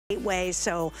way.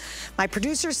 So my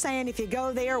producer's saying if you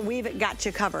go there, we've got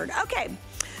you covered. Okay.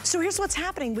 So here's what's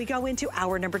happening. We go into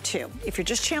hour number 2. If you're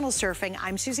just channel surfing,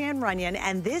 I'm Suzanne Runyon,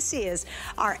 and this is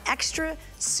our extra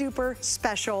super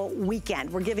special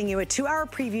weekend. We're giving you a 2-hour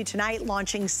preview tonight,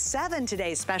 launching 7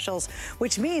 today's specials,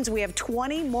 which means we have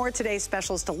 20 more today's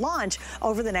specials to launch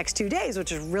over the next 2 days,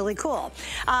 which is really cool.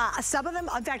 Some of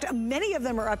them, in fact, many of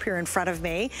them are up here in front of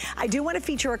me. I do want to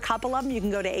feature a couple of them. You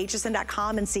can go to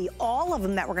hsn.com and see all of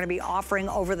them that we're going to be offering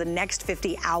over the next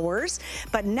 50 hours.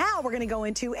 But now we're going to go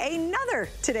into another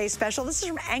today's special. This is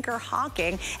from Anchor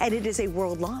Hawking, and it is a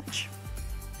world launch.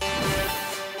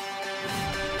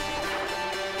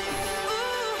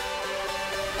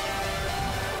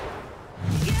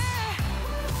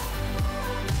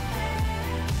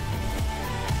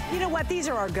 You know what? These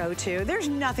are our go-to. There's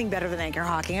nothing better than Anchor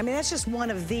Hawking. I mean, that's just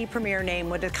one of the premier name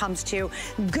when it comes to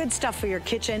good stuff for your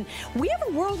kitchen. We have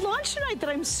a world launch tonight that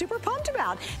I'm super pumped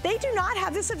about. They do not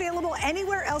have this available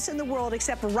anywhere else in the world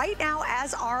except right now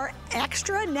as our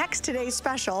extra next today's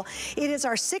special. It is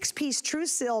our 6-piece True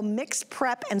Seal Mix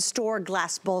Prep and Store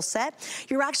glass bowl set.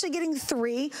 You're actually getting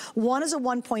 3. One is a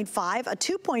 1.5, a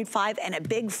 2.5, and a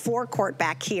big 4-quart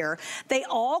back here. They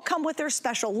all come with their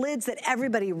special lids that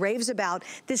everybody raves about.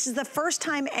 This is the first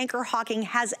time Anchor Hawking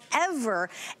has ever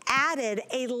added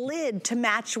a lid to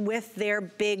match with their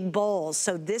big bowls.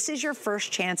 So this is your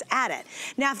first chance at it.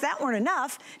 Now, if that weren't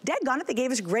enough, daggone it, they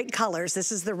gave us great colors.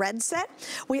 This is the red set.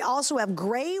 We also have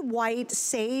gray, white,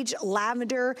 sage,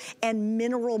 lavender, and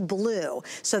mineral blue.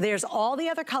 So there's all the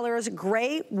other colors: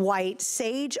 gray, white,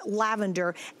 sage,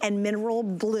 lavender, and mineral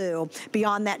blue.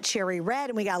 Beyond that, cherry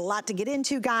red. And we got a lot to get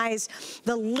into, guys.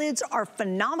 The lids are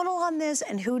phenomenal on this,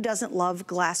 and who doesn't love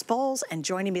glass bowls? And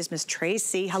joining me is Miss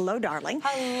Tracy. Hello, darling.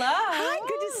 Hello. Hi,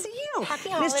 good to see you. Happy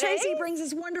holidays. Miss Tracy brings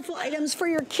us wonderful items for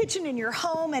your kitchen and your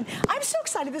home, and I'm so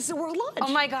excited this is a world launch.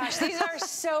 Oh my gosh, these are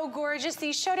so gorgeous.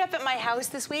 These showed up at my house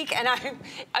this week, and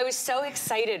I was so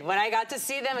excited when I got to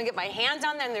see them and get my hands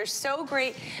on them. They're so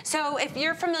great. So if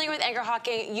you're familiar with Anchor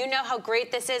Hawking, you know how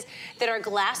great this is, that our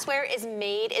glassware is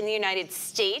made in the United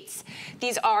States.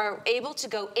 These are able to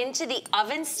go into the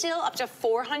oven still up to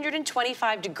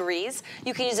 425 degrees.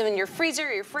 You can use them in your freezer,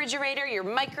 your refrigerator, your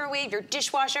microwave, your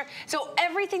dishwasher. So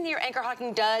everything that your Anchor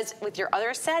Hawking does with your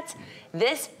other sets,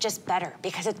 this just better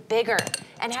because it's bigger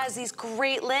and has these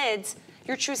great lids,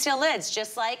 your True Seal lids,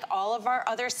 just like all of our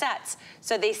other sets.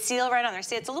 So they seal right on there.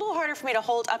 See, it's a little harder for me to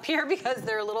hold up here because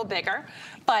they're a little bigger,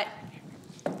 but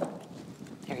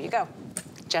there you go.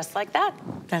 Just like that.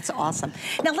 That's awesome.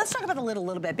 Now let's talk about the lid a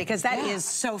little bit because that is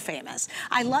so famous.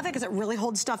 I love it because it really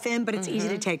holds stuff in, but it's easy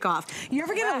to take off. You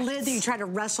ever get a lid that you try to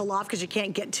wrestle off because you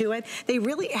can't get to it? They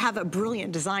really have a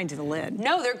brilliant design to the lid.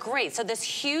 No, they're great. So this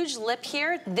huge lip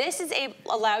here, this is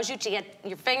allows you to get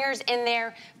your fingers in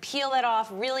there, peel it off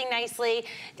really nicely,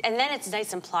 and then it's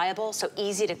nice and pliable, so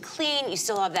easy to clean. You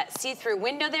still have that see-through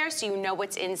window there, so you know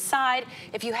what's inside.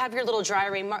 If you have your little dry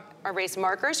erase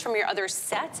markers from your other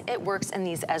sets, it works in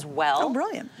these as well. Oh,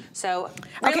 brilliant. So,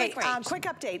 really great. Quick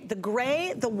update. The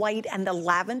gray, the white, and the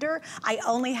lavender, I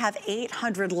only have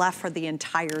 800 left for the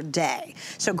entire day.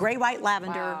 So gray, white,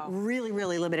 lavender, really,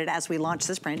 really limited as we launch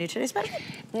this brand new Today's Special.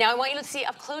 Now I want you to see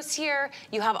up close here,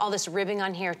 you have all this ribbing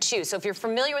on here too. So if you're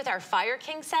familiar with our Fire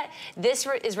King set, this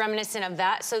is reminiscent of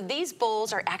that. So these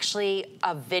bowls are actually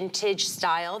a vintage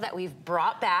style that we've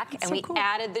brought back, and we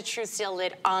added the True Seal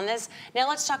lid on this. Now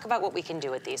let's talk about what we can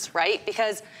do with these, right?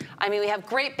 Because, I mean, we have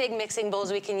great big mixing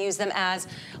bowls. We can use them as,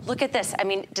 look at this. I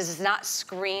mean, does this not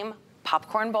scream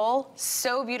popcorn bowl?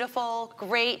 So beautiful,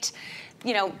 great.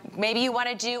 You know, maybe you want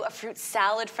to do a fruit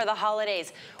salad for the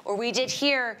holidays. Or we did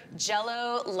here,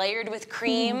 Jell-O layered with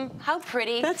cream. How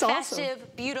pretty. That's festive, awesome.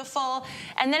 Beautiful.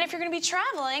 And then if you're going to be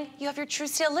traveling, you have your True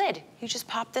Seal lid. You just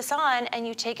pop this on and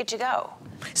you take it to go.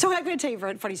 So I'm going to tell you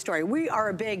a funny story. We are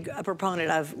a big proponent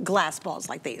of glass balls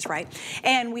like these, right?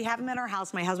 And we have them in our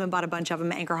house. My husband bought a bunch of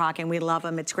them, Anchor Hawking. We love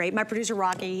them. It's great. My producer,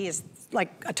 Rocky, he has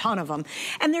like a ton of them.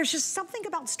 And there's just something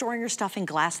about storing your stuff in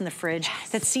glass in the fridge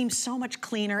that seems so much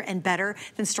cleaner and better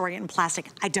than storing it in plastic.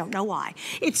 I don't know why.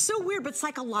 It's so weird, but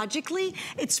psychologically,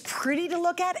 it's pretty to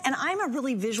look at. And I'm a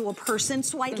really visual person,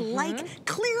 so I like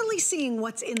clearly seeing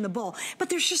what's in the bowl. But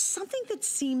there's just something that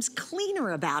seems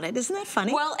cleaner about it. Isn't that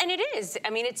funny? Well, and it is. I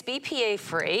mean, it's BPA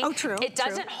free. Oh, true. It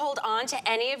doesn't hold on to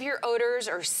any of your odors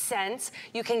or scents.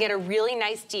 You can get a really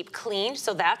nice deep clean,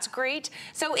 so that's great.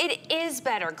 So it is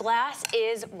better. Glass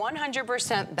is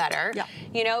 100% better. Yeah.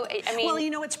 You know, I mean. Well, you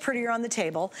know, it's prettier on the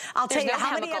table. I'll tell you,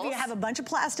 how many of you have a bunch of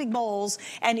plastic bowls,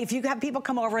 and if you have people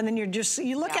come over and then you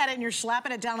look at it and you're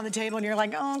slapping it down on the table and you're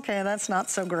like, oh, okay, that's not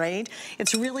so great.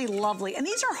 It's really lovely. And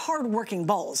these are hard-working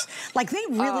bowls. Like, they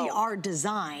really are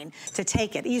designed to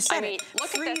take it. You said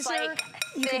look at this, like,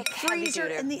 you can freezer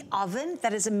in the oven.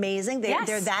 That is amazing.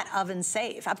 They're that oven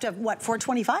safe. Up to, what,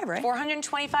 425, right?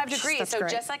 425 degrees. That's so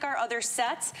great. Just like our other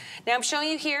sets. Now I'm showing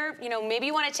you here, you know, maybe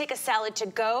you want to take a salad to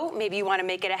go. Maybe you want to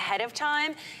make it ahead of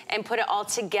time and put it all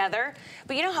together.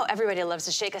 But you know how everybody loves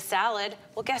to shake a salad?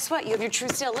 Well, guess what? You have your True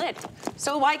Seal lid.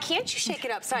 So why can't you shake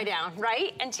it upside down,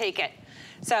 right? And take it.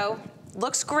 So,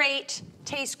 looks great,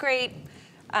 tastes great.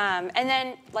 And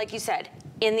then, like you said,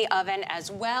 in the oven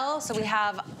as well. So we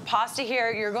have pasta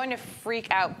here. You're going to freak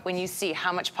out when you see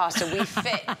how much pasta we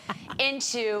fit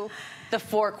into the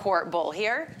 4-quart bowl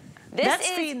here. That's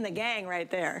feeding the gang right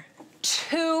there.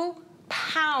 2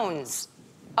 pounds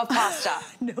of pasta.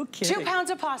 No kidding. 2 pounds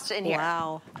of pasta in here.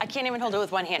 Wow. I can't even hold it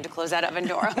with one hand to close that oven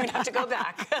door. I'm gonna have to go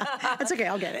back. That's okay,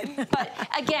 I'll get it. But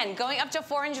again, going up to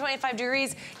 425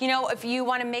 degrees, you know, if you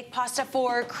wanna make pasta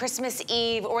for Christmas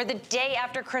Eve or the day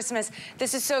after Christmas,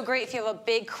 this is so great if you have a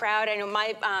big crowd. I know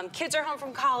my kids are home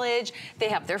from college, they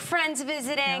have their friends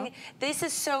visiting. Yeah. This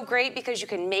is so great because you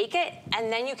can make it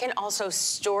and then you can also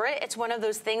store it. It's one of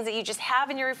those things that you just have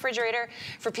in your refrigerator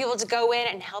for people to go in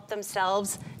and help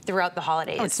themselves throughout the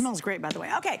holidays. Oh, it smells great, by the way.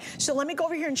 Okay, so let me go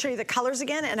over here and show you the colors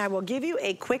again, and I will give you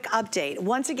a quick update.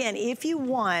 Once again, if you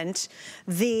want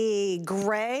the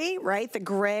gray, right, the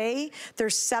gray,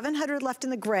 there's 700 left in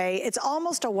the gray. It's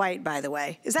almost a white, by the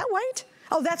way. Is that white?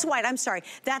 Oh, that's white, I'm sorry.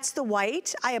 That's the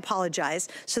white, I apologize.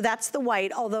 So that's the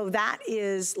white, although that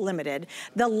is limited.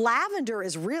 The lavender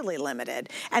is really limited.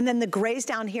 And then the gray's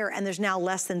down here, and there's now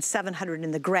less than 700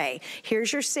 in the gray.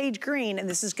 Here's your sage green, and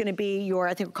this is gonna be your,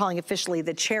 I think we're calling officially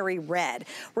the cherry red.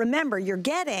 Remember, you're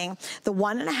getting the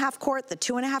 1.5 quart, the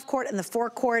 2.5 quart, and the 4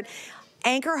 quart.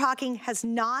 Anchor Hocking has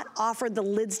not offered the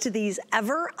lids to these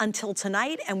ever until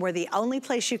tonight, and we're the only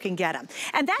place you can get them.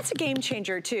 And that's a game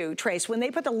changer too, Trace. When they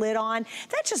put the lid on,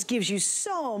 that just gives you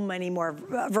so many more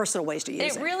versatile ways to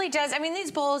use it. It really does. I mean,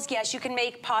 these bowls, yes, you can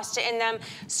make pasta in them,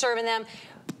 serve in them.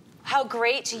 How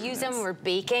great to use them when we're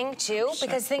baking too,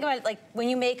 because think about it, like when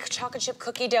you make chocolate chip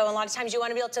cookie dough, a lot of times you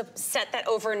want to be able to set that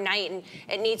overnight and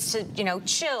it needs to, you know,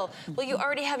 chill. Well, you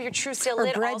already have your True Seal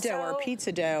lid bread also. dough or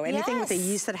pizza dough, anything with a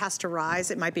yeast that has to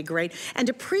rise, it might be great. And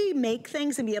to pre-make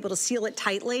things and be able to seal it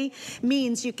tightly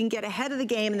means you can get ahead of the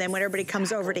game, and then when everybody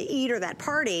comes over to eat or that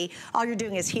party, all you're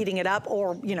doing is heating it up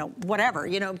or, you know, whatever,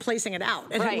 you know, placing it out.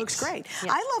 And it looks great. Yes.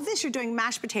 I love this. You're doing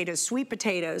mashed potatoes, sweet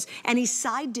potatoes, any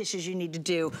side dishes you need to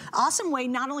do. Awesome way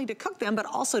not only to cook them, but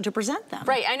also to present them.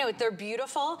 Right, I know, they're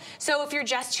beautiful. So if you're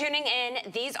just tuning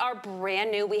in, these are brand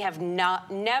new. We have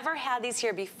never had these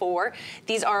here before.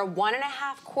 These are a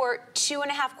 1.5 quart,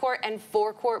 2.5 quart, and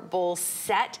 4 quart bowl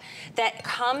set that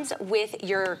comes with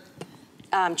your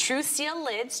True Seal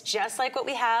lids, just like what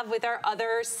we have with our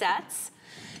other sets.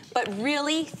 But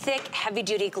really thick,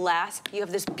 heavy-duty glass. You have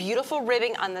this beautiful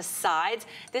ribbing on the sides.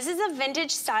 This is a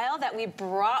vintage style that we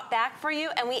brought back for you,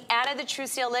 and we added the True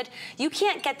Seal lid. You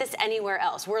can't get this anywhere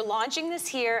else. We're launching this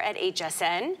here at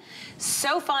HSN.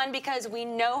 So fun because we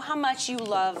know how much you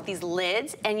love these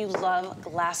lids and you love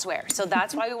glassware. So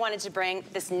that's why we wanted to bring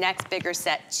this next bigger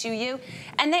set to you.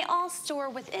 And they all store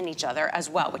within each other as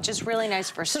well, which is really nice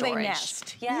for storage. So they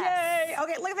nest. Yes. Yay!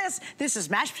 Okay, look at this. This is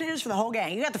mashed potatoes for the whole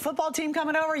gang. You got the football team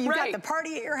coming over. You've got the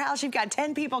party at your house. You've got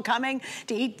 10 people coming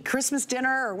to eat Christmas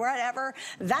dinner or whatever.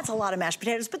 That's a lot of mashed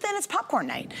potatoes. But then it's popcorn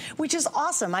night, which is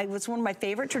awesome. It's one of my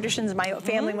favorite traditions in my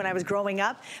family when I was growing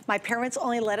up. My parents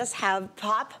only let us have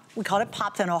pop. We called it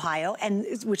Pops in Ohio, and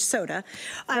with soda,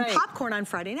 and popcorn on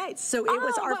Friday nights. So it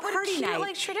was our party night.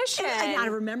 Like tradition. And I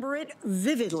remember it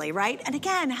vividly, right? And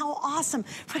again, how awesome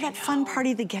for that fun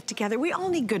party to get together. We all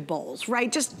need good bowls, right?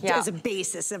 Just as a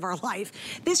basis of our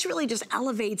life. This really just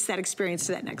elevates that experience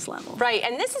to that next level. Right,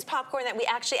 and this is popcorn that we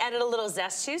actually added a little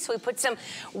zest to. So we put some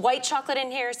white chocolate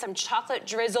in here, some chocolate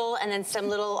drizzle, and then some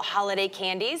little holiday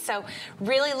candies. So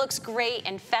really looks great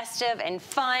and festive and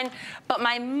fun. But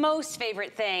my most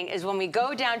favorite thing is when we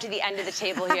go down to the end of the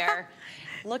table here.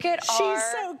 Look at our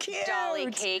so cute.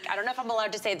 dolly cake. I don't know if I'm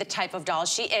allowed to say the type of doll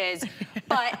she is,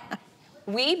 but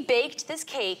we baked this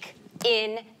cake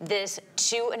in this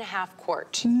 2.5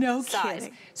 quart size.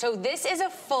 Kidding. So this is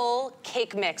a full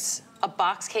cake mix, a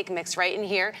box cake mix right in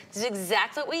here. This is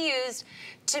exactly what we used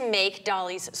to make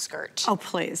Dolly's skirt. Oh,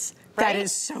 please. Right? That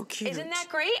is so cute. Isn't that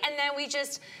great? And then we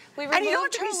just We removed and you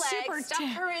don't have to her legs, stuck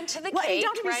her into the well, cake, you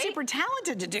don't have to right? be super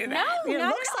talented to do that. No, it not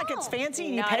looks at like it's all. fancy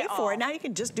and you Not pay at for it. all. Now you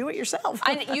can just do it yourself.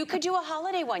 And you could do a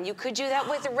holiday one. You could do that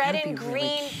with red That'd and be green,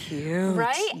 really cute.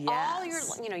 right? Yes. All your,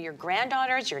 you know, your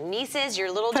granddaughters, your nieces, your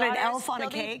little Put daughters. an elf on a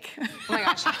cake. Oh my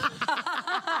gosh.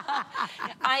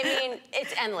 I mean,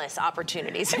 it's endless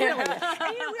opportunities. Really. And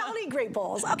you know, we all need great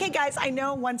bowls. Okay, guys, I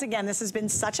know once again this has been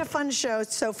such a fun show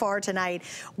so far tonight.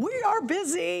 We are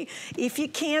busy. If you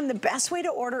can, the best way to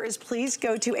order is please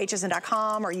go to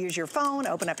hsn.com or use your phone,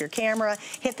 open up your camera,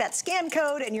 hit that scan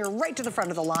code, and you're right to the front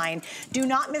of the line. Do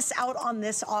not miss out on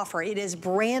this offer. It is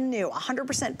brand new,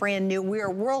 100% brand new. We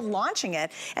are world launching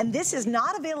it, and this is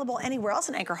not available anywhere else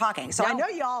in Anchor Hawking. So I know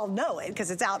you all know it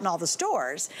because it's out in all the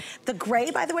stores. The gray,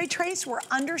 by the way, Trace, we're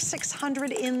under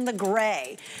 600 in the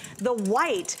gray. The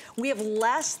white, we have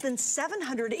less than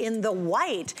 700 in the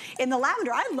white. In the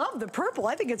lavender, I love the purple.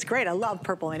 I think it's great. I love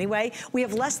purple anyway. We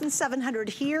have less than 700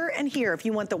 here and here. If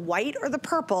you want the white or the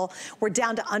purple, we're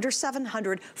down to under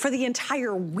 700 for the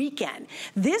entire weekend.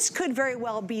 This could very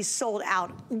well be sold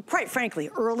out, quite frankly,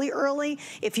 early.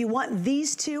 If you want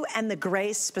these two and the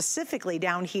gray specifically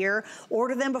down here,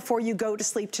 order them before you go to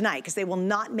sleep tonight because they will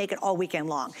not make it all weekend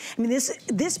long. I mean,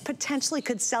 this potentially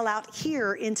could sell out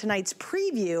here in tonight's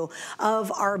preview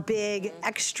of our big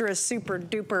extra super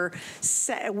duper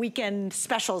weekend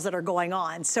specials that are going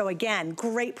on. So again,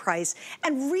 great price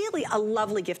and really a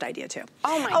lovely gift idea too.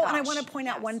 Oh my gosh. And I want to point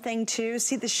out one thing too.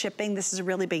 See the shipping, this is a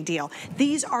really big deal.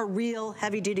 These are real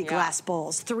heavy duty glass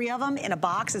bowls. 3 of them in a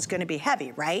box is going to be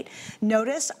heavy, right?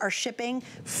 Notice our shipping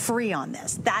free on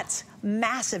this. That's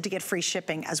massive to get free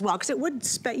shipping as well because it would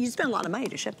you'd spend a lot of money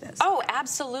to ship this. Oh,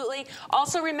 absolutely.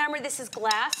 Also remember this is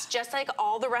glass just like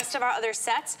all the rest of our other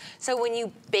sets. So when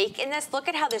you bake in this, look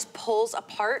at how this pulls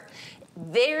apart.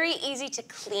 Very easy to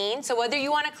clean. So whether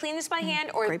you want to clean this by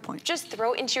hand or just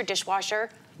throw it into your dishwasher,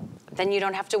 then you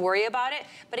don't have to worry about it.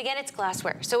 But again, it's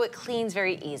glassware, so it cleans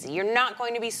very easy. You're not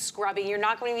going to be scrubbing. You're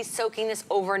not going to be soaking this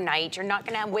overnight. You're not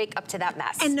going to wake up to that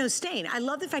mess. And no stain. I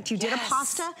love the fact you did a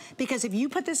pasta because if you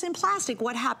put this in plastic,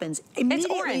 what happens?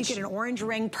 Immediately you get an orange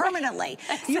ring permanently.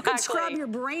 Exactly. You could scrub your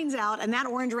brains out and that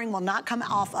orange ring will not come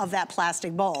off of that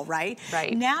plastic bowl, right?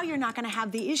 Right. Now you're not going to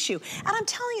have the issue. And I'm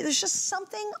telling you, there's just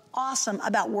something awesome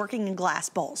about working in glass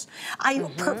bowls.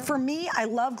 For me, I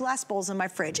love glass bowls in my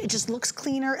fridge. It just looks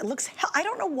cleaner. It looks, I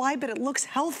don't know why, but it looks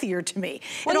healthier to me.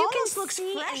 Well, it you almost can looks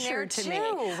see fresher in there to me.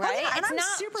 too, right? And it's I'm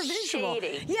not super visual.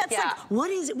 shady. Yeah, it's like, what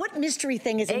is it? What mystery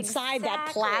thing is inside that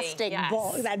plastic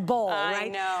bowl,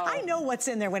 right? I know what's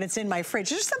in there when it's in my fridge.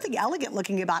 There's something elegant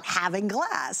looking about having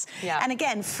glass. And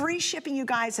again, free shipping, you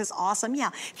guys, is awesome. Yeah,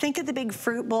 think of the big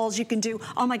fruit bowls you can do.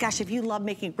 Oh my gosh, if you love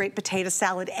making a great potato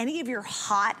salad, any of your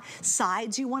hot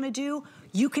sides you want to do,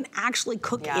 you can actually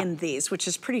cook in these, which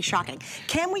is pretty shocking.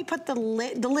 Can we put the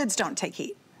lids don't take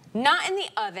heat? Not in the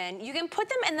oven. You can put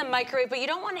them in the microwave, but you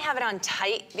don't want to have it on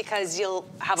tight because you'll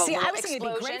have a little explosion. I was thinking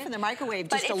it'd be great for the microwave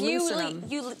just to loosen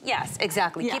them. Yes,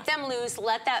 exactly. Keep them loose.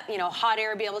 Let that hot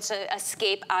air be able to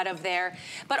escape out of there.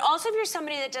 But also if you're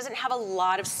somebody that doesn't have a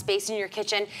lot of space in your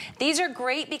kitchen, these are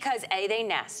great because A, they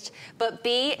nest, but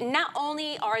B, not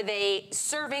only are they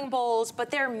serving bowls,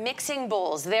 but they're mixing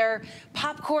bowls. They're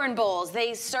popcorn bowls.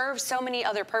 They serve so many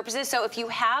other purposes. So if you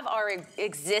have our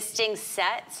existing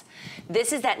sets,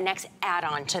 this is that next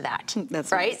add-on to that.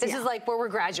 That's right. Nice, this is like where we're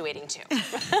graduating to.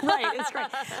 Right, it's great.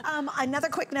 Another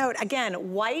quick note,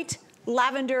 again, white,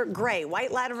 lavender, gray,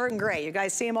 white, lavender, and gray. You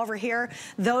guys see them over here?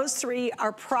 Those 3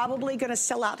 are probably going to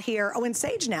sell out here. Oh, and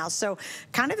sage now. So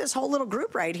kind of this whole little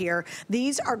group right here.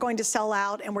 These are going to sell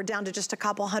out, and we're down to just a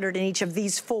couple hundred in each of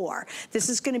these 4. This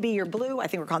is going to be your blue. I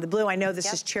think we're calling the blue. I know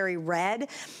this is cherry red.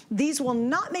 These will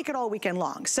not make it all weekend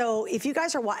long. So if you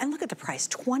guys are watching, and look at the price,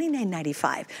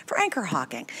 $29.95 for Anchor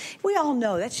Hawking. We all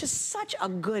know that's just such a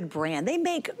good brand. They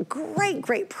make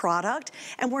great product,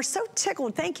 and we're so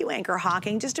tickled. Thank you, Anchor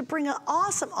Hawking, just to bring an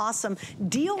awesome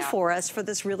deal for us for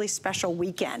this really special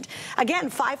weekend. Again,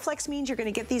 5 flex means you're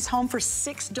going to get these home for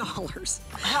 $6.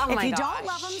 If you don't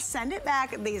love them, send it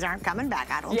back. These aren't coming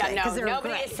back, I don't think. No,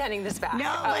 nobody is sending this back. You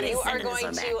are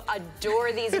going to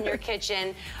adore these in your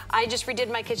kitchen. I just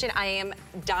redid my kitchen. I am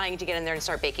dying to get in there and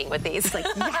start baking with these. Like,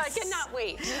 I cannot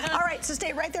wait. All right, so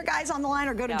stay right there, guys, on the line,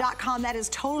 or go to .com. That is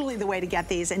totally the way to get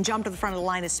these, and jump to the front of the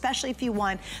line, especially if you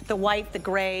want the white, the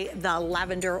gray, the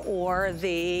lavender, or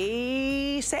the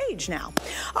the sage now.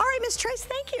 All right, Miss Trace,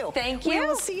 thank you. Thank you. We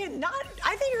will see you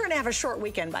I think you're going to have a short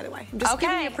weekend, by the way. I'm just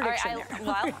giving you a prediction there.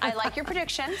 Well, I like your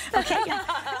prediction. Okay, yeah.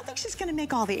 I don't think she's going to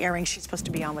make all the earrings she's supposed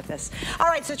to be on with this. All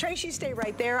right, so Trace, you stay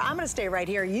right there. I'm going to stay right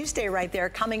here. You stay right there.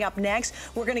 Coming up next,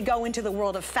 we're going to go into the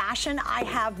world of fashion. I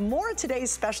have more of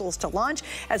today's specials to launch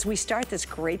as we start this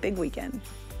great big weekend.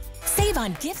 Save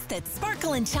on gifts that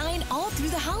sparkle and shine all through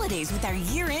the holidays with our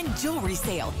year-end jewelry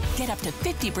sale. Get up to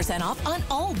 50% off on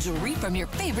all jewelry from your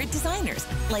favorite designers,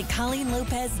 like Colleen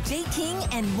Lopez, J. King,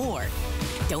 and more.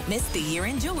 Don't miss the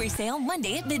year-end jewelry sale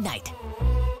Monday at midnight.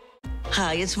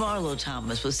 Hi, it's Marlo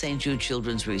Thomas with St. Jude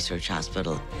Children's Research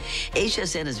Hospital.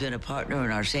 HSN has been a partner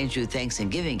in our St. Jude Thanks and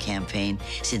Giving campaign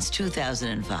since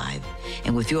 2005.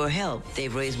 And with your help,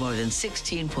 they've raised more than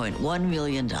 $16.1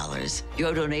 million.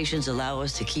 Your donations allow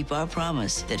us to keep our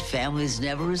promise that families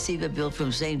never receive a bill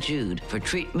from St. Jude for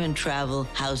treatment, travel,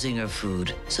 housing, or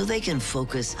food, so they can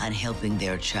focus on helping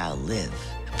their child live.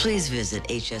 Please visit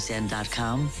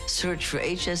hsn.com, search for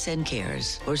HSN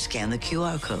Cares, or scan the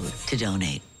QR code to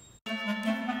donate.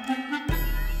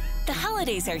 The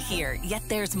holidays are here, yet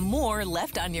there's more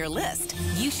left on your list.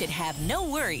 You should have no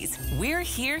worries. We're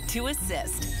here to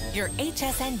assist. Your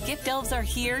HSN gift elves are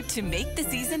here to make the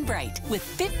season bright with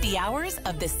 50 hours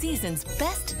of the season's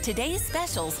best today's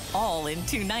specials all in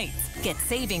 2 nights. Get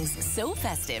savings so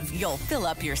festive you'll fill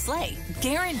up your sleigh.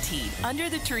 Guaranteed under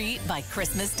the tree by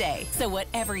Christmas Day. So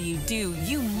whatever you do,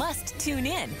 you must tune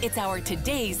in. It's our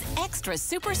today's extra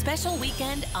super special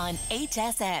weekend on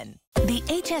HSN. The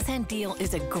HSN deal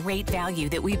is a great value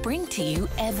that we bring to you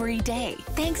every day.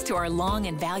 Thanks to our long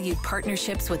and valued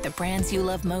partnerships with the brands you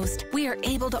love most, we are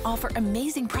able to offer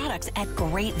amazing products at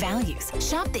great values.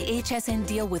 Shop the HSN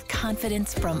deal with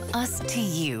confidence from us to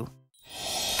you.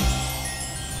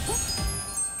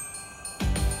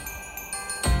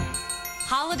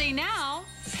 Holiday now,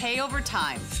 pay over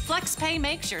time. FlexPay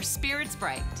makes your spirits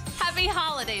bright. Happy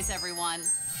holidays, everyone.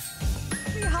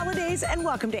 Happy holidays and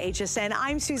welcome to HSN.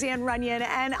 I'm Suzanne Runyon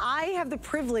and I have the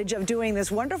privilege of doing this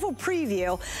wonderful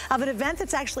preview of an event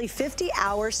that's actually 50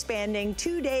 hours spanning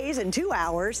 2 days and 2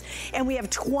 hours. And we have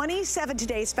 27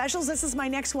 today's specials. This is my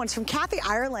next one. It's from Kathy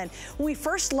Ireland. When we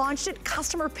first launched it,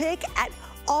 customer pick at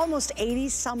almost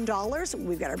 $80-some.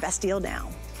 We've got our best deal now.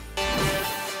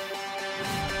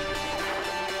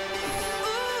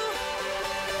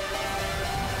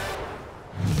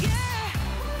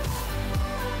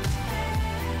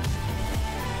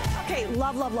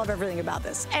 Love, love, love everything about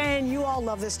this. And you all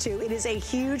love this too. It is a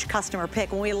huge customer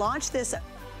pick. When we launched this a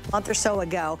month or so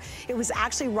ago, it was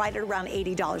actually right at around $80.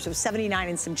 It was $79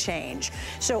 and some change.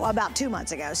 So about 2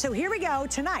 months ago. So here we go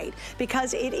tonight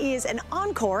because it is an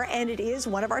encore and it is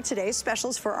one of our today's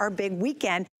specials for our big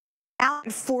weekend. Out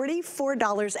at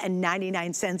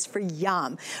 $44.99 for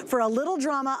Yum. For a little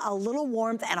drama, a little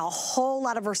warmth, and a whole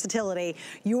lot of versatility,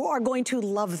 you are going to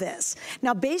love this.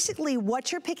 Now, basically,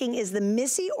 what you're picking is the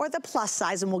Missy or the plus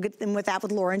size, and we'll get in with that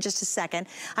with Laura in just a second.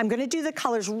 I'm gonna do the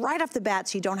colors right off the bat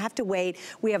so you don't have to wait.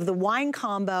 We have the wine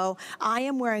combo. I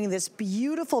am wearing this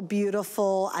beautiful,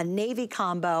 beautiful navy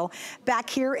combo. Back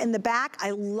here in the back,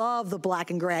 I love the black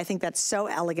and gray. I think that's so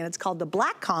elegant. It's called the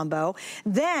black combo.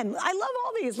 Then, I love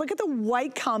all these. Look at the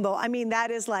white combo. I mean,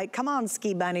 that is like, come on,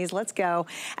 ski bunnies, let's go.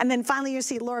 And then finally, you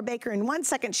see Laura Baker in 1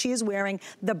 second. She is wearing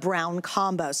the brown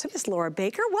combo. So Miss Laura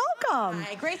Baker, welcome.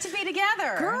 Hi, great to be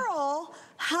together. Girl.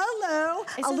 Hello.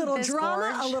 Isn't a little this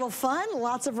drama, gorge? A little fun,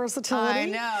 lots of versatility. I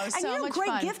know, so and you know, much great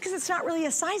fun. gift because it's not really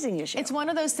a sizing issue. It's one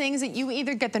of those things that you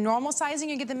either get the normal sizing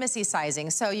or you get the Missy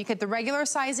sizing. So you get the regular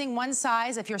sizing, one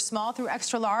size, if you're small through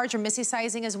extra large, or Missy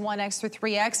sizing is 1X through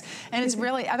 3X. And it's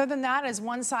really, other than that, is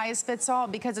one size fits all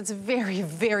because it's very,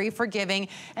 very forgiving.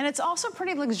 And it's also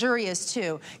pretty luxurious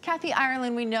too. Kathy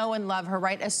Ireland, we know and love her,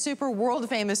 right? A super world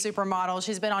famous supermodel.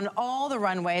 She's been on all the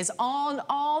runways, on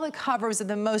all the covers of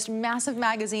the most massive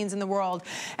magazines in the world.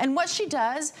 And what she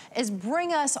does is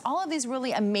bring us all of these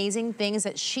really amazing things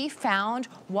that she found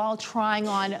while trying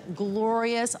on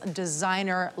glorious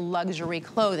designer luxury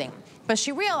clothing. But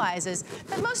she realizes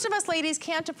that most of us ladies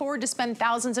can't afford to spend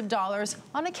thousands of dollars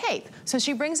on a cape. So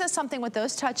she brings us something with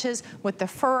those touches, with the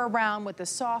fur around, with the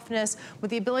softness,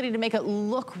 with the ability to make it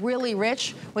look really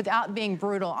rich without being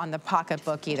brutal on the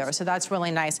pocketbook either. So that's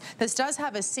really nice. This does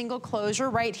have a single closure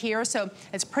right here. So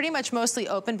it's pretty much mostly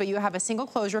open, but you have a single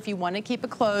closure. If you want to keep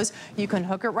it closed, you can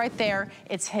hook it right there.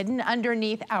 It's hidden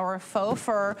underneath our faux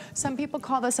fur. Some people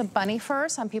call this a bunny fur.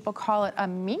 Some people call it a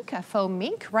mink, a faux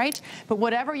mink, right? But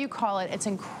whatever you call call it. It's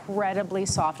incredibly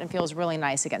soft and feels really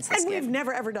nice against the skin. And we've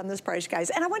never ever done this price, guys.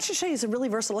 And I want to show you, it's really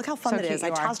versatile. Look how fun it is. I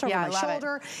tossed over my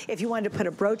shoulder. If you wanted to put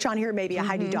a brooch on here, maybe a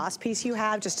Heidi Daus piece you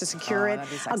have just to secure it.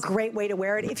 A great way to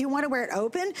wear it. If you want to wear it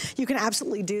open, you can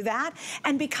absolutely do that.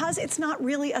 And because it's not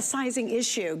really a sizing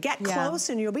issue, get close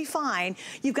and you'll be fine.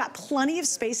 You've got plenty of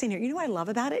space in here. You know what I love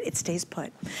about it? It stays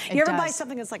put. You ever buy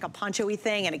something that's like a poncho-y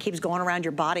thing and it keeps going around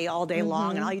your body all day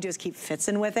long and all you do is keep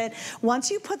fitzing with it?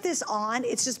 Once you put this on,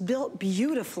 it's just built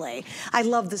beautifully. I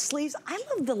love the sleeves. I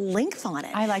love the length on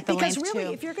it. I like the length too. Because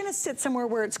really, if you're gonna sit somewhere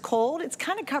where it's cold, it's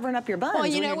kind of covering up your buns. Well,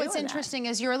 you know what's interesting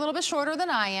is you're a little bit shorter than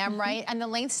I am, right? And the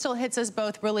length still hits us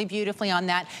both really beautifully on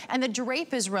that. And the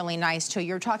drape is really nice too.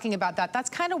 You're talking about that. That's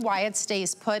kind of why it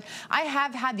stays put. I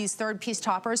have had these third-piece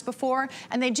toppers before,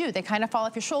 and they do. They kind of fall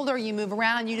off your shoulder, you move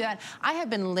around, you do that. I have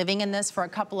been living in this for a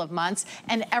couple of months,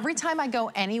 and every time I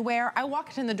go anywhere, I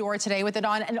walked in the door today with it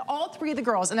on, and all three of the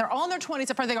girls, and they're all in their 20s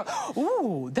up front, they go,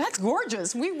 ooh, that's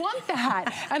gorgeous. We want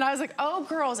that. And I was like, oh,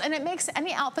 girls. And it makes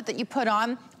any outfit that you put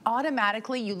on,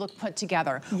 automatically you look put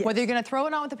together. Yes. Whether you're gonna throw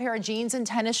it on with a pair of jeans and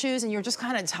tennis shoes and you're just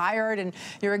kind of tired and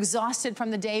you're exhausted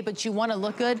from the day, but you wanna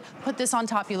look good, put this on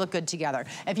top, you look good together.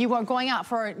 If you are going out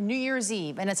for New Year's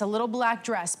Eve and it's a little black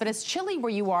dress, but it's chilly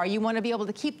where you are, you wanna be able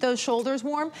to keep those shoulders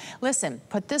warm, listen,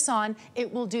 put this on,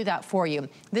 it will do that for you.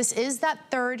 This is that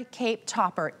third cape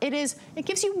topper. It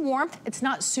gives you warmth. It's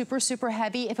not super, super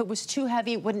heavy. If it was too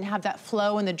heavy, it wouldn't have that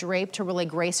flow and the drape to really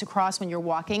grace across when you're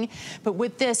walking. But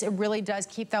with this, it really does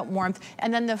keep that warmth.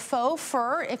 And then the faux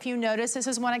fur, if you notice, this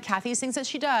is one of Kathy's things that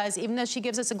she does. Even though she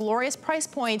gives us a glorious price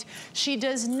point, she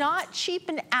does not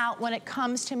cheapen out when it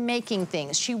comes to making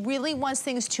things. She really wants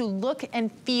things to look and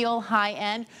feel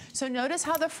high-end. So notice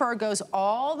how the fur goes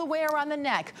all the way around the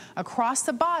neck, across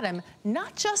the bottom,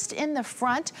 not just in the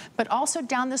front, but also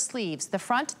down the sleeves, the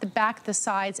front, the back, the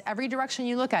sides, every direction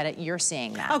you look at it, you're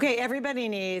seeing that. Okay, everybody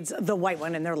needs the white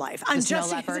one in their life. I'm just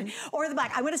snow leopard. Or the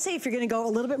black. I'm gonna say if you're gonna go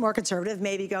a little bit more conservative,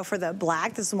 maybe go for the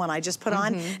black. This is the one I just put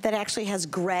on that actually has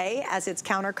gray as its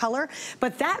counter color.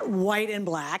 But that white and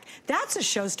black, that's a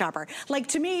showstopper. Like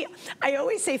to me, I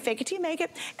always say fake it till you make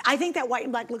it. I think that white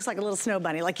and black looks like a little snow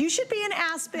bunny. Like you should be in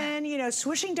Aspen, you know,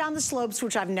 swishing down the slopes,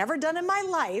 which I've never done in my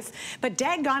life, but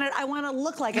daggone it, I wanna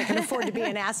look like I can afford to be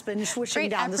in Aspen swishing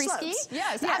down the slopes.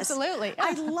 Yes, absolutely.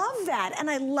 I love that, and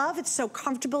I love it's so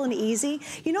comfortable and easy.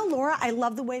 You know, Laura, I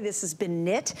love the way this has been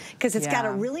knit because it's got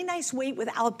a really nice weight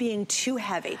without being too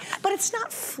heavy, but it's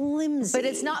not flimsy. But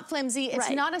it's not flimsy. It's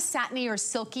not a satiny or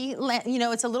silky. You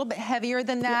know, it's a little bit heavier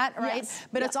than that, right? Yes.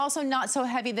 But it's also not so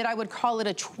heavy that I would call it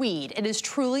a tweed. It is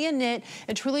truly a knit.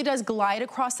 It truly does glide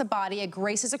across the body. It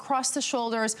graces across the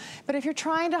shoulders. But if you're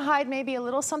trying to hide maybe a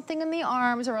little something in the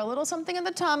arms or a little something in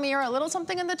the tummy or a little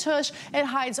something in the tush, it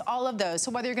hides all of those.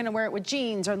 So whether you're gonna wear it with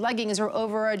jeans or leggings or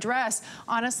over a dress,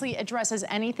 honestly, it dresses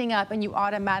anything up and you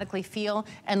automatically feel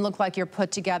and look like you're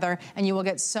put together, and you will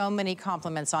get so many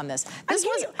compliments on this. This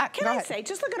was, can I say,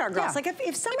 just look at our girls. Like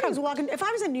if somebody was walking, if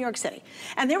I was in New York City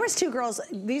and there was two girls,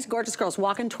 these gorgeous girls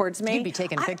walking towards me. You'd be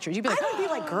taking pictures. You'd be like, I would be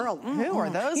like, girl, who are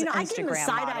those you know, Instagram I give them a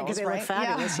side eye because they look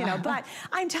fabulous, you know, but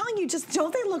I'm telling you, just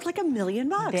don't they look like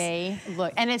 $1,000,000? They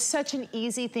look, and it's such an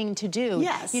easy thing to do.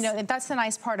 Yes. You know, and that's the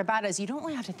nice part about it is you don't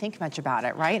really have to think much about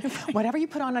it, right? Whatever you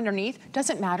put on underneath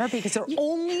doesn't matter because they're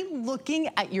only looking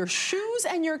at your shoes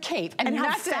and your cape. And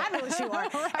how fabulous you are.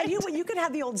 And you could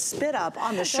have the old spit up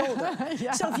on the shoulder.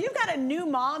 So if you've got a new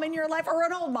mom in your life, or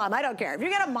an old mom, I don't care. If you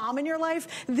got a mom in your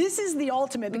life, this is the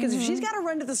ultimate because if she's got to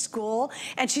run to the school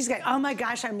and she's like, oh my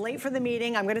gosh, I'm late for the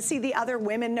meeting. I'm going to see the other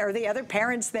women or the other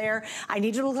parents there. I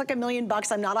need you to look like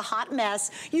 $1,000,000. I'm not a hot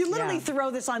mess. You literally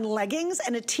throw this on leggings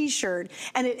and a t-shirt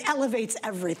and it elevates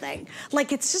everything.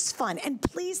 Like it's just fun. And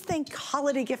please think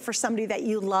holiday gift for somebody that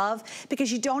you love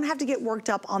because you don't have to get worked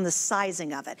up on the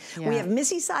sizing of it. We have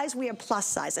Missy size, we have plus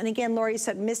size. And again, Lori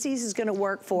said Missy's is going to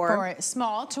work for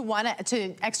small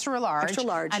to extra large,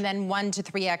 and then 1 to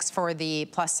 3X for the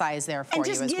plus size there for you as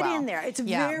well. And just get in there. It's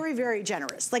very, very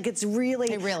generous. Like it's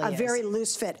really, a very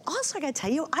loose fit. Also, I got to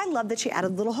tell you, I love that she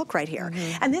added a little hook right here.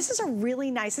 And this is a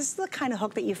really nice, this is the kind of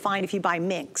hook that you find if you buy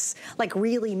minks, like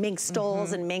really mink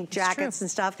stoles and mink jackets and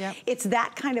stuff. It's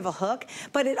that kind of a hook,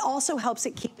 but it also helps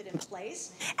it keep it in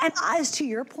place. And as to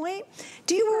your point,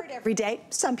 do you wear it every day?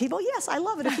 Some people, yes, I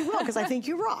love it if you will, because I think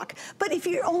you rock. But if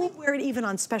you only wear it even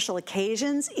on special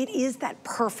occasions, it is that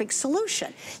perfect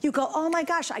solution. You go, oh my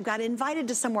gosh, I got invited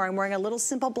to somewhere. I'm wearing a little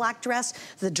simple black dress.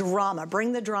 The drama,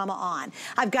 bring the drama on.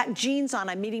 I've got jeans on.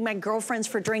 I'm meeting my girlfriends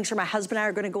for drinks, or my husband and I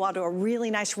are going to go out to a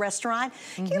really nice restaurant.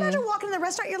 Can you imagine walking in the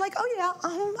restaurant? You're like, oh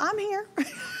yeah, I'm here.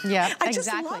 Yeah,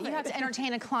 exactly. You have to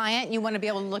entertain a client. You want to be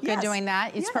able to look good doing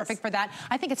that. It's perfect for that.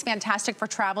 I think it's fantastic for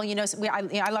travel. You know,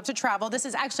 know, I love to travel. This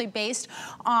is actually based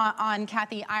on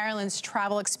Kathy Ireland's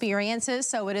travel experiences.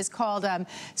 So it is called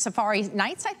Safari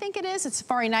Nights, I think it is. It's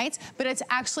Safari Nights, but it's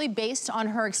actually based on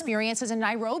her experiences in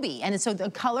Nairobi. And so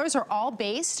the colors are all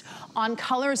based on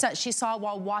colors that she saw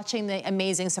while watching the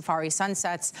amazing safari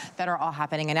sunsets that are all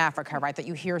happening in Africa, right? That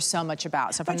you hear so much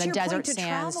about. So from the desert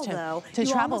sands to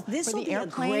travel. This will be a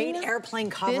great airplane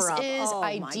cover-up. This is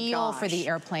ideal for the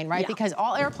airplane, right? Because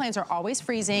all airplanes are always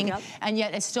freezing, and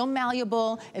yet it's still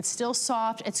malleable, it's still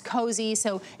soft, it's cozy.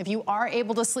 So if you are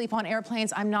able to sleep on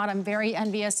airplanes, I'm very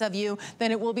envious of you,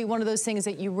 then it will be one of those things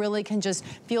that you really can just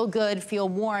feel good, feel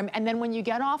warm. And then when you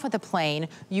get off of the plane,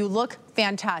 you look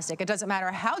fantastic. It doesn't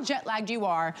matter how jet lagged you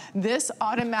are, this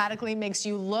automatically makes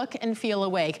you look and feel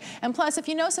awake. And plus, if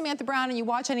you know Samantha Brown and you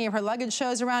watch any of her luggage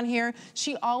shows around here,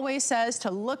 she always says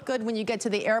to look good when you get to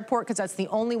the airport, because that's the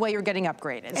only way you're getting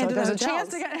upgraded. So there's a chance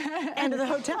to get and to the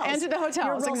hotels. And to the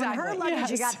hotels, exactly. Her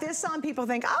luggage, you got this on, people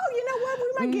think, oh, you know what,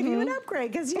 we might give you an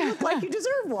upgrade because you look like you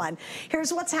deserve one.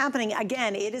 Here's what's happening.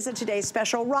 Again, it is a Today's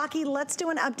Special. Rocky, let's do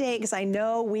an update because I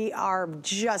know we are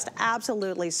just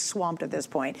absolutely swamped at this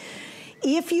point.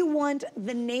 If you want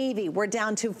the navy, we're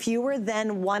down to fewer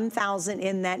than 1,000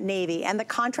 in that navy, and the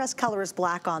contrast color is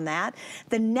black on that.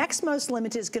 The next most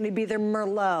limited is going to be the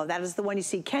Merlot. That is the one you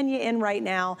see Kenya in right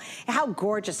now. How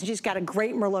gorgeous. And she's got a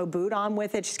great Merlot boot on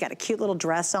with it. She's got a cute little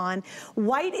dress on.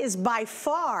 White is by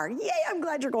far, yay, I'm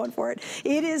glad you're going for it.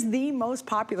 It is the most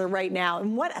popular right now,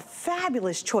 and what a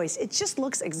fabulous choice. It just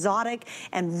looks exotic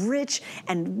and rich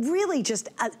and really just,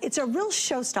 it's a real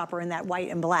showstopper in that white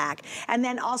and black. And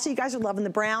then also you guys are loving the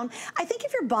brown. I think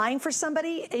if you're buying for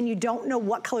somebody and you don't know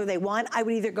what color they want, I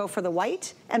would either go for the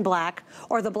white and black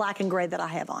or the black and gray that I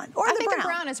have on, or I think the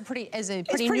brown is a pretty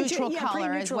neutral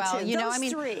color as well. Too. You know, I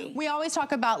mean, we always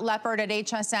talk about leopard at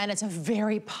HSN. It's a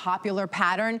very popular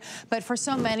pattern, but for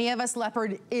so many of us,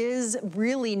 leopard is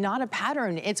really not a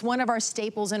pattern. It's one of our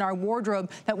staples in our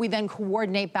wardrobe that we then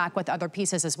coordinate back with other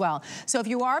pieces as well. So if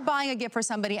you are buying a gift for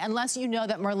somebody, unless you know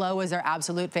that Merlot is their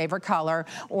absolute favorite color,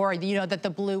 or you know that the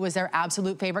blue is their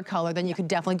absolute favorite color, then you could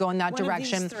definitely go in that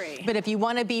direction. But if you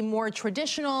want to be more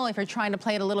traditional, if you're trying to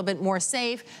play it a little bit more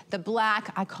safe, the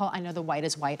black, I know the white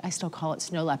is white. I still call it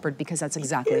snow leopard because that's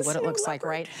exactly what it looks like,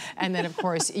 right? And then of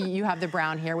course you have the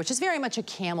brown here, which is very much a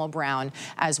camel brown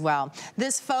as well.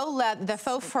 This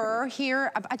faux fur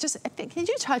here, did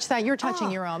you touch that? You're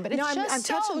touching your own, but it's just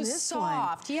so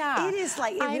soft. Yeah. It is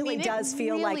like, it really does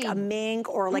feel like a mink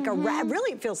or like a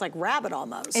really it feels like rabbit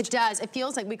almost. It does. It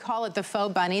feels like, we call it the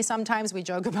faux bunny. Sometimes we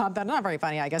joke about that. Not very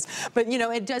funny, I guess. But you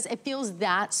know, it feels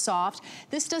that soft.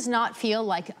 This does not feel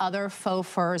like other faux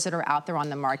furs that are out there on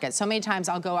the market. So many times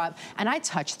I'll go out and I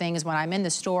touch things when I'm in the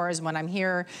stores, when I'm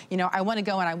here, you know, I want to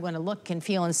go and I want to look and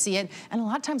feel and see it. And a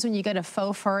lot of times when you get a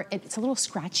faux fur, it's a little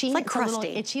scratchy. It's like crusty. A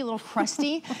little itchy, a little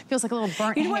crusty. Feels like a little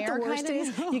burnt hair. You know what the worst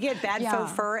is? You get bad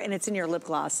faux fur and it's in your lip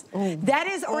gloss. That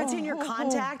is, or it's in your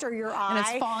contact or your eye. And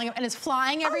it's falling, and it's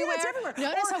flying everywhere. Yeah, it's everywhere.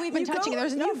 Notice how we've been touching it.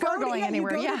 There's no fur going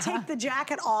anywhere. You go to take the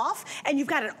jacket off and you've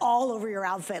got it all over your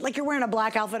outfit. Like you're wearing a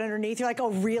black outfit underneath. You're like,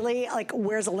 oh really? Like,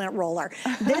 where's a lint roller?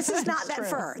 This is not that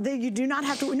fur. You do not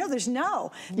have to, no, there's none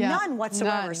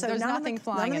whatsoever. None. So there's nothing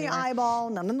flying none of the eyeball,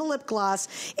 none of the lip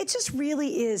gloss. It just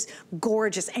really is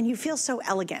gorgeous and you feel so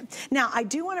elegant. Now, I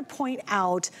do want to point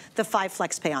out the 5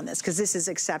 flex pay on this because this is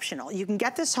exceptional. You can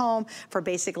get this home for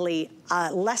basically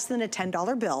less than a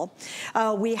 $10 bill.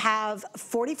 We have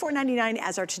 $44.99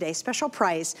 as our today's special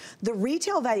price. The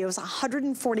retail value is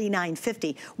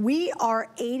 $149.50. We are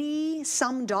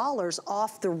 $80-some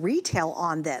off the retail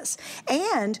on this.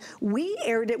 And we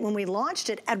aired it when we launched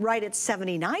it at right at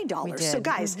 $79. So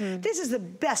guys, this is the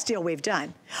best deal we've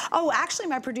done. Oh, actually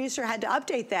my producer had to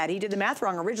update that. He did the math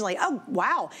wrong originally. Oh,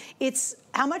 wow. It's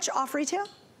how much off retail?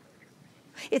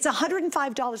 It's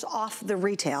 $105 off the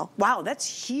retail. Wow,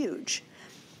 that's huge.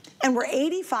 And we're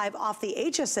 $85 off the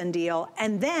HSN deal.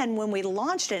 And then when we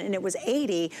launched it and it was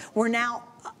 $80, we're now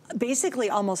basically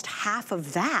almost half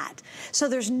of that. So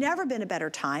there's never been a better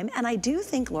time. And I do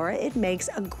think, Laura, it makes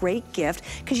a great gift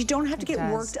because you don't have to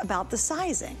get worked about the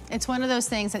sizing. It's one of those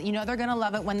things that you know they're gonna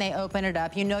love it when they open it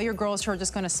up. You know your girls who are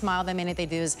just gonna smile the minute they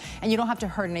do this, and you don't have to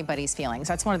hurt anybody's feelings.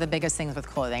 That's one of the biggest things with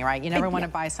clothing, right? You never wanna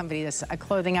buy somebody a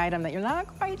clothing item that you're not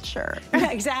quite sure.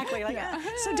 Yeah, exactly. Like,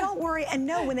 so don't worry, and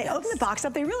no, when they open the box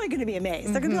up, they're really gonna be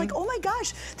amazed. They're gonna be like, oh my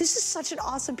gosh, this is such an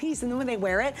awesome piece. And then when they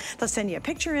wear it, they'll send you a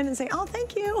picture in and say, oh,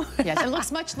 thank you. know? Yes, it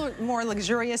looks much more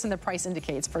luxurious than the price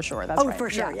indicates, for sure. That's right. Oh, for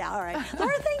sure, yeah, all right.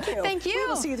 Laura, thank you. Thank you. We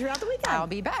will see you throughout the weekend. I'll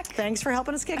be back. Thanks for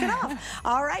helping us kick it off.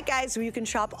 All right, guys, so you can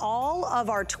shop all of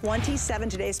our 27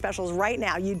 Today specials right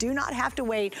now. You do not have to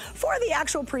wait for the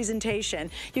actual presentation.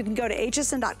 You can go to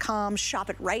hsn.com, shop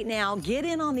it right now, get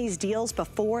in on these deals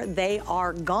before they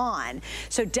are gone.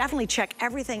 So definitely check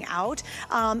everything out,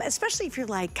 especially if you're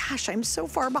like, gosh, I'm so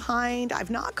far behind. I've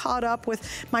not caught up with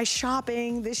my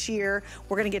shopping this year.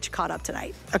 We're gonna get you caught up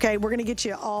tonight, okay? We're gonna get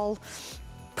you all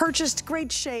purchased,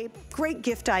 great shape, great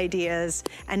gift ideas,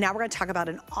 and now we're gonna talk about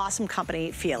an awesome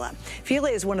company, Fila. Fila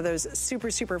is one of those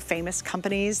super, super famous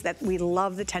companies that we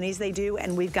love the tennies they do,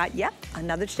 and we've got yet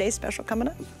another Today special coming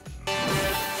up.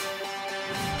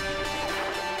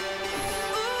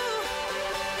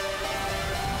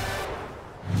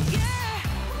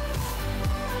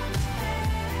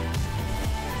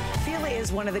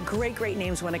 Is one of the great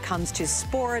names when it comes to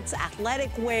sports,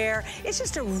 athletic wear. It's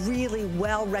just a really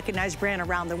well-recognized brand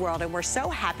around the world, and we're so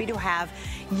happy to have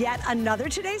yet another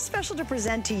Today's special to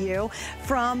present to you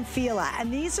from Fila.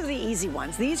 And these are the easy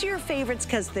ones. These are your favorites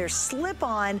because they're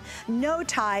slip-on, no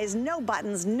ties, no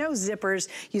buttons, no zippers.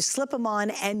 You slip them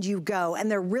on and you go. And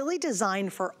they're really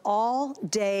designed for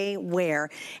all-day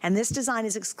wear. And this design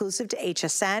is exclusive to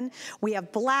HSN. We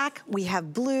have black, we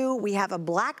have blue, we have a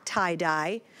black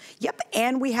tie-dye. Yep,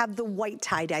 and we have the white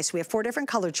tie-dye. So we have 4 different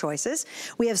color choices.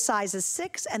 We have sizes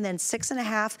 6 and then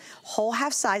 6.5, whole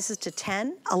half sizes to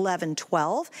 10, 11,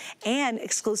 12, and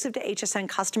exclusive to HSN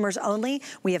customers only,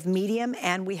 we have medium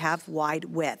and we have wide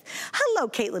width. Hello,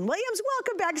 Caitlin Williams.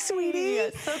 Welcome back, sweetie.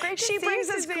 Hey, so great to see you, She brings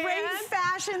us Suzanne. great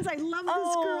fashions. I love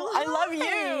this girl. I love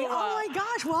you. Oh my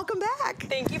gosh, welcome back.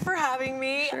 Thank you for having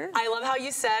me. Sure. I love how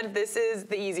you said this is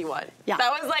the easy one. Yeah.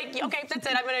 That was like, okay, that's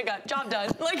it, I'm gonna go. Job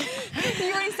done. Like,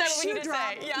 you already said what we need to drop.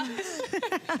 say. Yeah.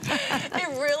 It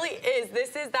really is.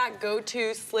 This is that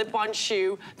go-to slip-on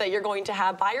shoe that you're going to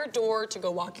have by your door to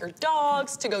go walk your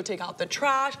dogs, to go take out the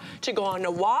trash, to go on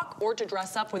a walk, or to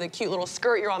dress up with a cute little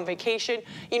skirt. You're on vacation.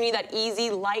 You need that easy,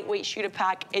 lightweight shoe to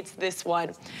pack. It's this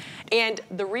one. And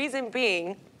the reason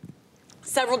being,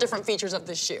 several different features of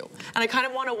this shoe. And I kind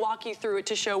of want to walk you through it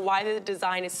to show why the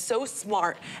design is so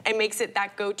smart and makes it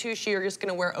that go-to shoe you're just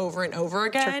going to wear over and over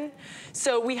again. Sure.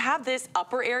 So we have this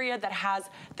upper area that has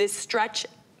this stretch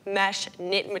mesh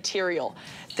knit material.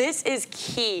 This is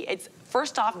key. It's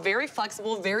first off, very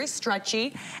flexible, very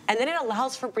stretchy, and then it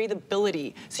allows for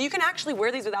breathability. So you can actually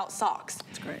wear these without socks.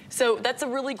 That's great. So that's a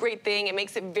really great thing. It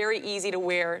makes it very easy to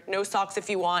wear, no socks if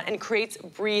you want, and creates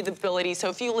breathability. So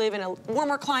if you live in a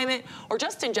warmer climate, or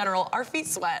just in general, our feet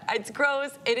sweat. It's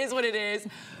gross, it is what it is.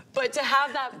 But to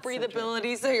have that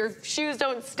breathability so your shoes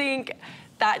don't stink,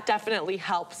 that definitely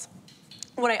helps.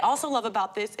 What I also love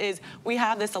about this is we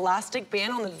have this elastic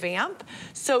band on the vamp.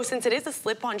 So since it is a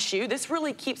slip-on shoe, this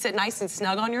really keeps it nice and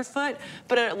snug on your foot,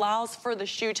 but it allows for the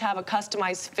shoe to have a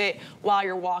customized fit while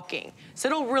you're walking. So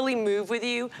it'll really move with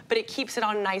you, but it keeps it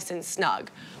on nice and snug.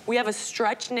 We have a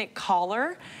stretch knit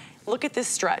collar. Look at this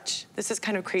stretch. This is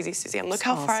kind of crazy, Suzanne. Look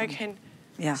how far I can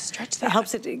stretch that. It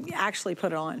helps it to actually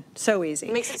put it on. So easy.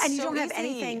 It makes it and you so don't have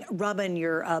easy. anything rubbing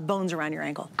your bones around your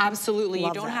ankle. Absolutely. Love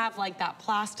you don't that. have like that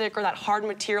plastic or that hard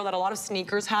material that a lot of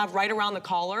sneakers have right around the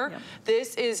collar. Yep.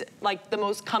 This is like the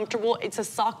most comfortable. It's a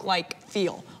sock-like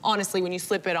feel, honestly, when you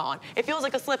slip it on. It feels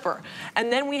like a slipper.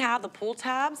 And then we have the pull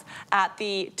tabs at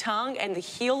the tongue and the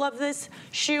heel of this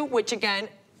shoe, which again,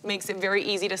 makes it very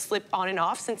easy to slip on and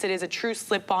off since it is a true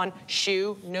slip-on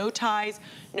shoe. No ties,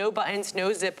 no buttons, no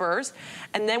zippers.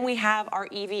 And then we have our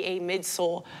EVA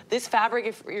midsole. This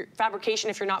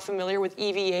fabrication, if you're not familiar with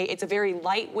EVA, it's a very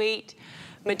lightweight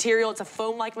material. It's a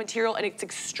foam-like material, and it's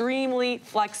extremely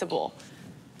flexible.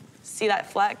 See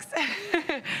that flex?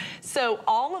 So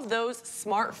all of those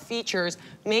smart features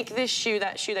make this shoe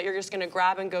that you're just gonna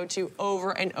grab and go to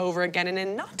over and over again. And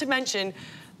then not to mention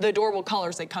the adorable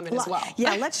colors that come in as well.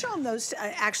 Yeah, let's show them those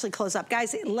actually close up.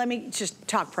 Guys, let me just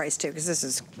talk price too, because this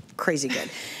is crazy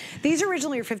good. These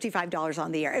originally are $55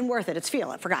 on the air, and worth it. It's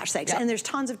Fila, for gosh sakes. Yep. And there's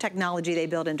tons of technology they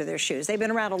build into their shoes. They've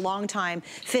been around a long time,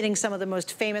 fitting some of the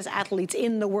most famous athletes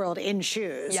in the world in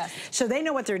shoes. Yes. So they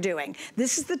know what they're doing.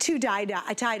 This is the tie-dye.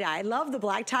 I love the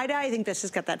black tie-dye. I think this has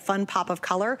got that fun pop of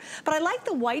color. But I like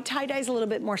the white tie-dye is a little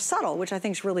bit more subtle, which I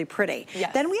think is really pretty.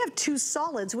 Yes. Then we have 2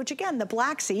 solids, which again, the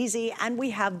black's easy, and we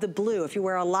have the blue. If you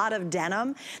wear a lot of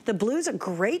denim, the blue's a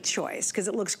great choice because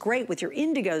it looks great with your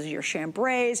indigos, your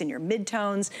chambrays, and your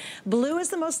midtones. Blue is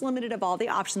the most limited of all the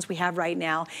options we have right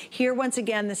now. Here, once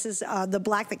again, this is the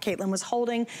black that Caitlin was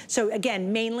holding. So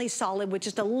again, mainly solid with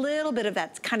just a little bit of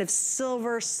that kind of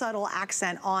silver subtle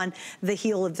accent on the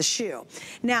heel of the shoe.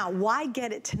 Now, why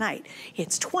get it tonight?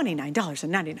 It's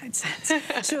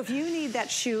 $29.99. So if you need that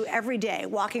shoe every day,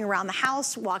 walking around the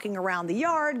house, walking around the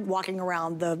yard, walking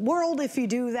around the world, if you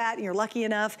do that and you're lucky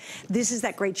enough, this is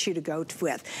that great shoe to go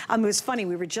with. It was funny,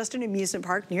 we were just in an amusement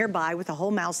park nearby with a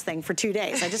whole mouse thing for 2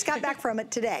 days. I just got back from it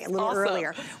today, a little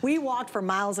earlier. We walked for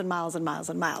miles and miles and miles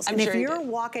and miles. And if you're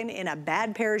walking in a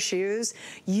bad pair of shoes,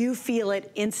 you feel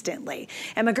it instantly.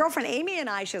 And my girlfriend Amy and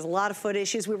I, she has a lot of foot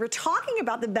issues. We were talking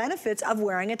about the benefits of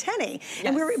wearing a tenny. Yes.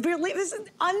 And we were, this is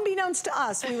unbeknownst to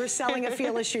us, we were selling a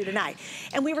feeless shoe tonight.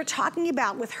 And we were talking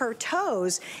about with her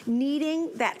toes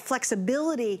needing that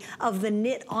flexibility of the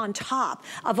knit on top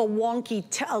of a wonky,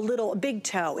 a big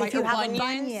toe. Right, if you have bunions, a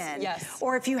bunion, yes.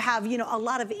 Or if you have, you know, a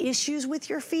lot of issues with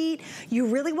your feet, you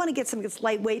really want to get something that's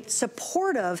lightweight,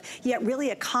 supportive, yet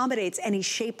really accommodates any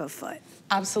shape of foot.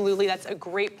 Absolutely, that's a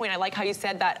great point. I like how you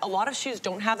said that. A lot of shoes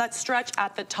don't have that stretch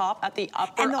at the top, at the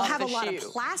upper of the shoe. And they'll have a lot of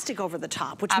plastic over the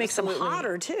top, which makes them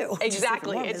hotter too.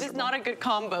 Exactly, it's just not a good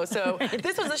combo. So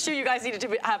this was the shoe you guys needed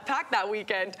to have packed that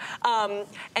weekend. And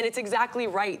it's exactly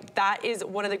right. That is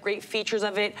one of the great features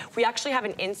of it. We actually have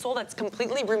an insole that's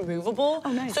completely removable.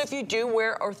 Oh, nice. So if you do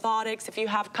wear orthotics, if you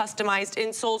have customized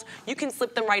insoles, you can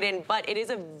slip them right in, but it is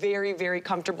a very, very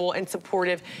comfortable and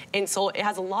supportive insole. It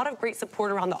has a lot of great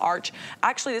support around the arch.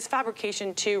 Actually, this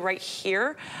fabrication too, right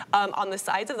here on the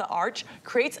sides of the arch,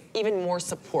 creates even more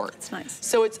support. It's nice.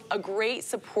 So it's a great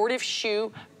supportive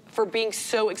shoe for being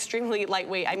so extremely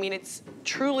lightweight. I mean, it's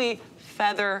truly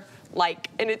feather-like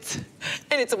in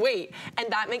its weight, and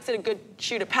that makes it a good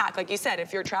shoe to pack. Like you said,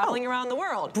 if you're traveling around the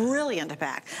world. Brilliant to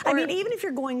pack. I mean, even if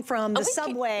you're going from the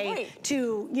subway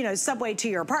to, you know, subway to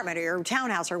your apartment or your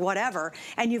townhouse or whatever,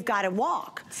 and you've got to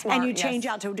walk, and you change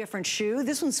out to a different shoe,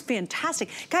 this one's fantastic.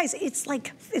 Guys, it's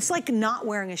like not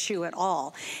wearing a shoe at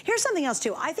all. Here's something else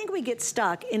too. I think we get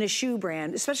stuck in a shoe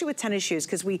brand, especially with tennis shoes,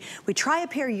 because we try a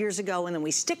pair years ago and then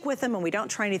we stick with them and we don't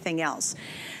try anything else.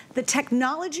 The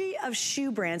technology of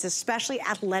shoe brands, especially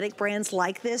athletic brands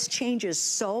like this, changes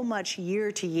so much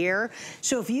year to year.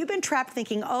 So if you've been trapped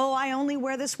thinking, oh, I only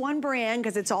wear this one brand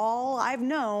because it's all I've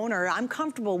known or I'm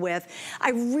comfortable with,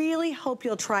 I really hope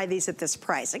you'll try these at this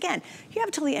price. Again, you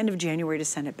have till the end of January to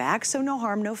send it back, so no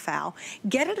harm, no foul.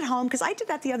 Get it at home, because I did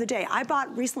that the other day. I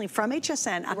bought recently from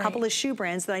HSN a couple of shoe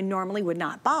brands that I normally would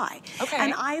not buy. Okay.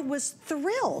 And I was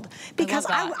thrilled because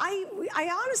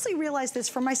I honestly realized this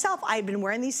for myself. I've been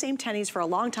wearing these same tennies for a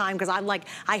long time because I'm like,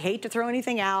 I hate to throw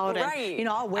anything out, and you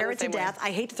know, I'll wear it to death.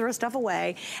 I hate to throw stuff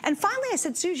away. And finally I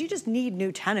said, Suze, you just need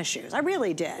new tennis shoes. I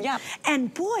really did. Yeah.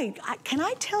 And boy, can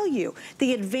I tell you,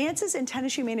 the advances in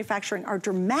tennis shoe manufacturing are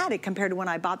dramatic compared to when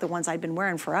I bought the ones I'd been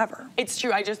wearing forever. It's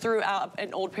true. I just threw out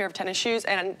an old pair of tennis shoes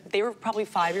and they were probably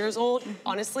 5 years old.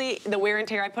 Honestly, the wear and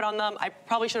tear I put on them, I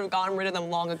probably should have gotten rid of them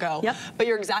long ago. Yep. But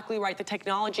you're exactly right. The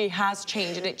technology has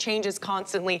changed and it changes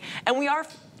constantly. And we are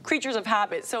creatures of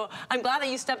habit. So I'm glad that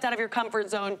you stepped out of your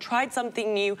comfort zone, tried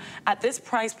something new at this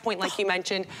price point, like you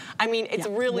mentioned. I mean, it's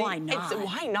really,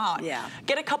 why not? Yeah.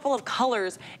 Get a couple of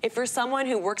colors. If you're someone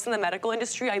who works in the medical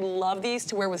industry, I love these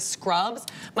to wear with scrubs.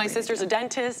 My sister's a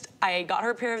dentist. I got her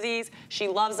a pair of these. She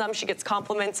loves them. She gets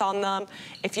compliments on them.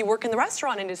 If you work in the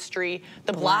restaurant industry,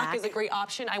 the black is a great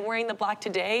option. I'm wearing the black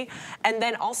today. And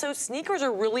then also sneakers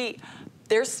are really,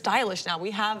 they're stylish now.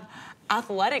 We have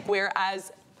athletic wear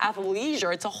as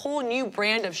athleisure. It's a whole new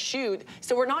brand of shoe.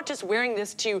 So we're not just wearing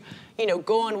this to, you know,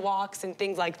 go on walks and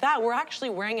things like that. We're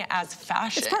actually wearing it as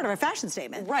fashion. It's part of our fashion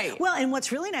statement. Right. Well, and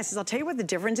what's really nice is, I'll tell you what the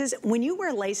difference is. When you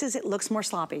wear laces, it looks more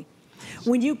sloppy.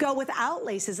 When you go without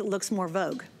laces, it looks more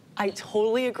Vogue. I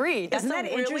totally agree. That's Isn't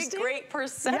that a really great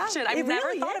perception. I've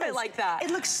never thought of it like that. It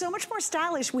looks so much more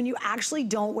stylish when you actually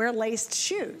don't wear laced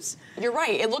shoes. You're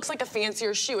right. It looks like a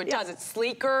fancier shoe. It does. It's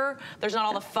sleeker. There's not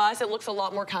all the fuss. It looks a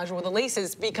lot more casual with the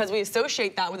laces because we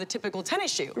associate that with a typical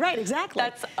tennis shoe. Right, exactly.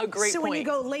 That's a great point. So when you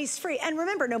go lace-free, and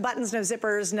remember, no buttons, no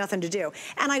zippers, nothing to do.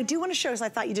 And I do want to show, because I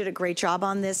thought you did a great job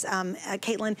on this,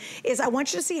 Caitlin, is I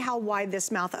want you to see how wide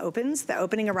this mouth opens, the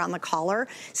opening around the collar,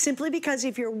 simply because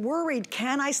if you're worried,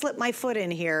 can I slip my foot in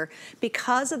here?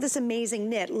 Because of this amazing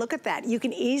knit, look at that. You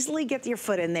can easily get your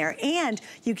foot in there, and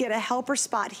you get a helper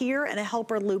spot here and a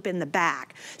helper loop in the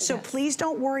back. So please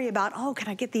don't worry about, oh, can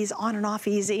I get these on and off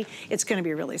easy? It's gonna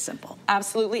be really simple.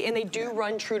 Absolutely, and they do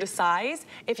run true to size.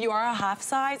 If you are a half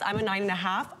size, I'm a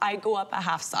 9.5, I go up a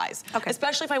half size. Okay.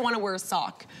 Especially if I wanna wear a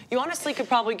sock. You honestly could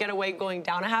probably get away going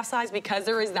down a half size because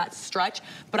there is that stretch,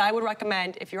 but I would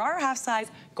recommend if you are a half size,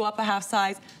 go up a half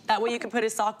size. That way you can put a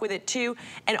sock with it too.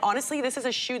 And honestly, this is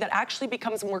a shoe that actually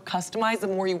becomes more customized the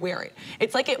more you wear it.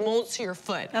 It's like it molds to your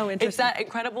foot. Oh, interesting. It's that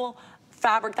incredible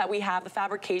fabric that we have, the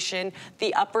fabrication,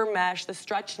 the upper mesh, the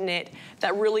stretch knit,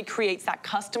 that really creates that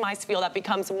customized feel that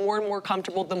becomes more and more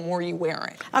comfortable the more you wear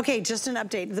it. Okay, just an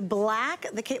update. The black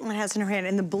that Caitlin has in her hand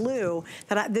and the blue,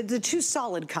 the two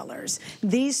solid colors,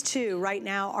 these two right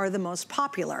now are the most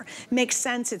popular. Makes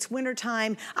sense, it's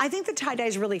wintertime. I think the tie-dye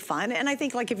is really fun, and I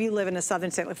think like if you live in a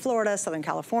southern state like Florida, Southern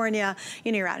California,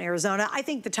 you know, you're out in Arizona, I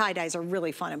think the tie-dyes are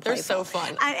really fun and playful. They're so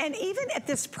fun. And even at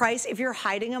this price, if you're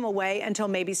hiding them away until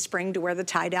maybe spring to wear the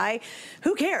tie-dye,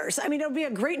 who cares? I mean, it'll be a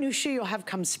great new shoe you'll have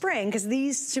come spring, because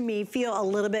these to me feel a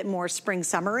little bit more spring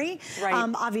summery. Right.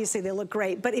 Obviously they look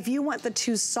great, but if you want the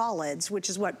two solids, which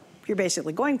is what you're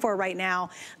basically going for right now,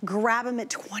 grab them at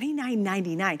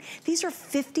 $29.99. These are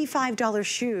 $55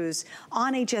 shoes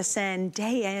on HSN,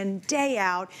 day in, day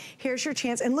out. Here's your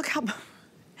chance, and look how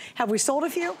have we sold a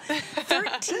few?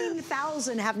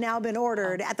 13,000 have now been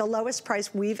ordered at the lowest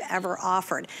price we've ever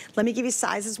offered. Let me give you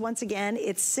sizes once again.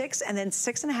 It's 6 and then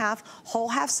 6.5 whole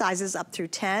half sizes up through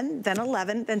 10, then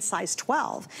 11, then size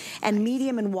 12, and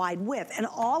medium and wide width. And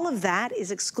all of that is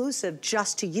exclusive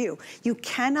just to you. You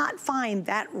cannot find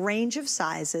that range of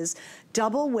sizes,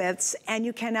 double widths, and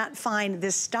you cannot find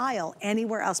this style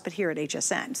anywhere else but here at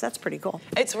HSN. So that's pretty cool.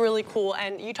 It's really cool.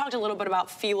 And you talked a little bit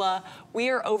about Fila. We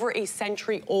are over a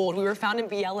century old. We were found in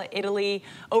Biella, Italy,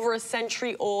 over a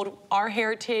century old. Our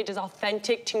heritage is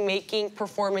authentic to making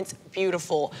performance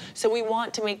beautiful. So we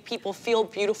want to make people feel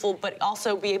beautiful, but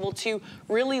also be able to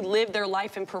really live their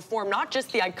life and perform, not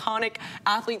just the iconic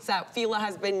athletes that Fila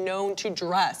has been known to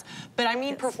dress, but I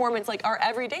mean performance like our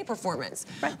everyday performance,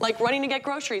 like running to get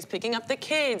groceries, picking up the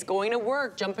kids, going to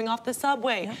work, jumping off the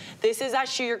subway. This is that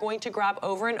shoe you're going to grab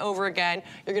over and over again.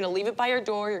 You're gonna leave it by your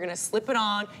door, you're gonna slip it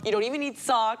on, you don't even need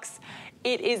socks.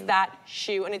 It is that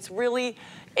shoe, and it really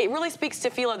speaks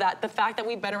to Fila, that the fact that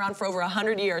we've been around for over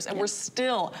 100 years and we're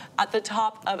still at the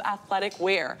top of athletic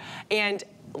wear. And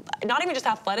not even just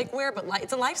athletic wear, but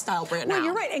it's a lifestyle brand now. Well,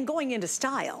 you're right, and going into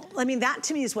style. I mean, that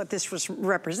to me is what this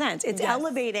represents. It's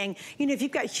elevating, you know, if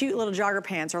you've got cute little jogger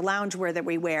pants or loungewear that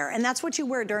we wear, and that's what you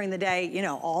wear during the day, you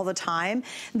know, all the time,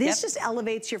 this just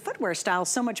elevates your footwear style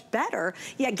so much better,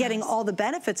 yet getting all the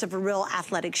benefits of a real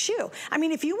athletic shoe. I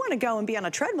mean, if you want to go and be on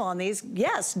a treadmill on these,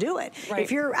 yes, do it. If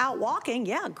you're out walking,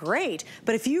 yeah, great.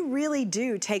 But if you really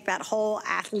do take that whole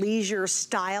athleisure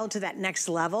style to that next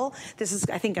level, this is,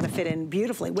 I think, going to fit in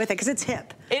beautifully with it, because it's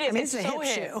hip. It is. I mean, it's a so hip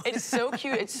hip. shoe. It's so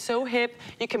cute. It's so hip.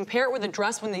 You can pair it with a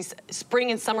dress when these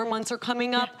spring and summer months are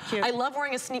coming up. I love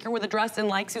wearing a sneaker with a dress, and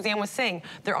like Suzanne was saying,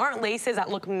 there aren't laces that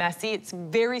look messy. It's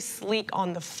very sleek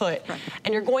on the foot.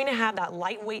 And you're going to have that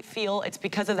lightweight feel. It's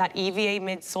because of that EVA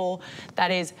midsole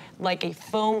that is like a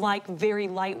foam-like, very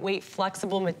lightweight,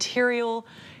 flexible material.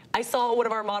 I saw one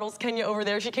of our models, Kenya, over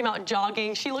there. She came out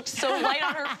jogging. She looked so light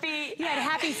on her feet. You had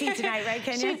happy feet tonight, right,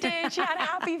 Kenya? She did. She had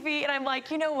happy feet. And I'm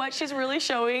like, you know what? She's really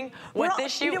showing what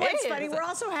this shoe is. You know what's funny? We're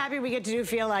also happy we get to do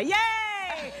Fila. Yay!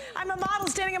 I'm a model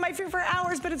standing on my feet for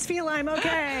hours, but it's Fila. I'm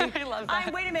okay. I love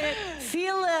that. Wait a minute.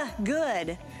 Fila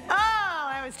good. Oh,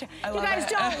 that was you guys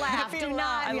don't laugh. Do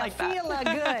not. I like that. Fila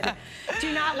good.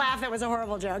 Do not laugh. That was a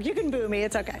horrible joke. You can boo me.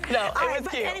 It's okay. No, it was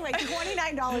but cute. Anyway,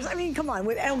 $29. I mean, come on.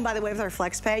 And by the way, with our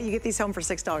flex pay, you get these home for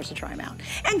 $6 to try them out.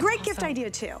 And great gift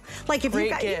idea too. Like if you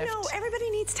got, you know, everybody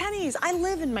needs tennies. I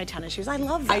live in my tennis shoes. I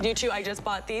love them. I do too. I just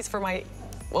bought these for my.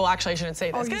 Well, actually, I shouldn't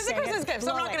say this because it's a Christmas gift,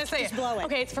 so I'm not going to say it.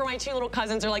 Okay, it's for my two little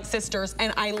cousins. They're like sisters,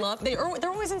 and I love. They're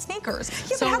always in sneakers.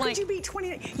 Yeah, so but how could you be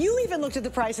 20? You even looked at the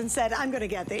price and said, "I'm going to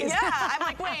get these." Yeah, I'm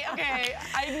like, wait, okay,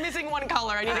 I'm missing one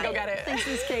color. I need to go get it. Thanks,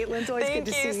 Miss Caitlin. It's always good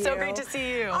to see you. So great to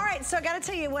see you. All right, so I got to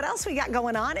tell you what else we got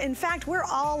going on. In fact, we're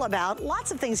all about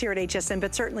lots of things here at HSN,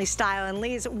 but certainly style. And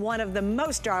Lee's one of the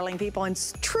most darling people, and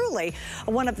truly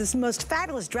one of the most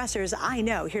fabulous dressers I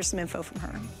know. Here's some info from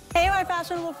her. Hey, my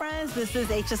fashionable friends. This is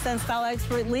HSN style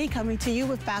expert Lee coming to you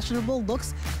with fashionable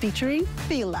looks featuring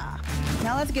Fila.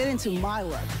 Now let's get into my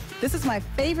look. This is my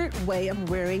favorite way of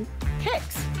wearing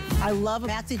kicks. I love a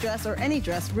maxi dress or any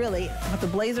dress really, with the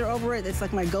blazer over it. It's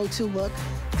like my go-to look.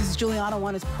 This Giuliano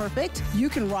one is perfect. You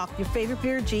can rock your favorite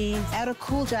pair of jeans, add a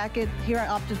cool jacket. Here I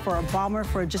opted for a bomber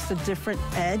for just a different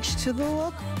edge to the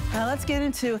look. Now let's get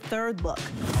into a third look.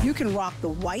 You can rock the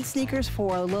white sneakers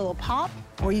for a little pop,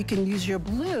 or you can use your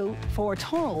blue for a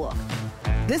tonal look.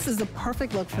 This is the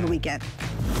perfect look for the weekend.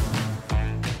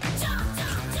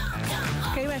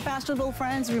 Okay, my fashionable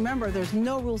friends, remember there's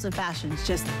no rules in fashion,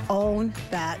 just own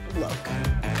that look.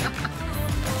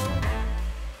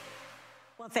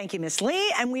 Well, thank you, Miss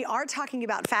Lee. And we are talking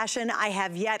about fashion. I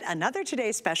have yet another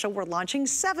Today Special. We're launching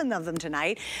 7 of them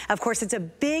tonight. Of course, it's a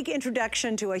big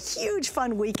introduction to a huge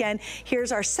fun weekend.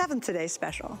 Here's our 7th Today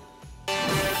Special.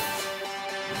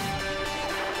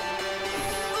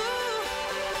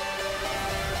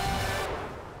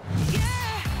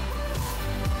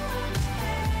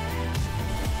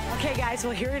 Okay, guys,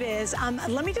 well, here it is.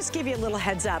 Let me just give you a little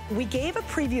heads up. We gave a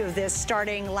preview of this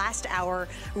starting last hour,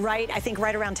 I think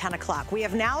right around 10 o'clock. We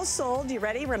have now sold, you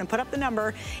ready? We're gonna put up the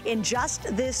number. In just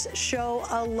this show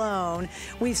alone,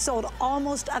 we've sold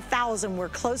almost 1,000. We're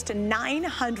close to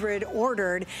 900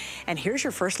 ordered. And here's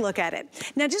your first look at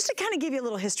it. Now, just to kind of give you a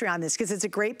little history on this, because it's a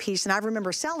great piece, and I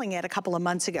remember selling it a couple of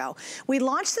months ago. We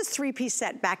launched this 3-piece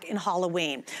set back in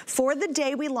Halloween. For the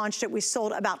day we launched it, we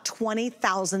sold about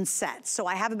 20,000 sets. So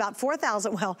I have about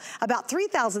 4,000, well, about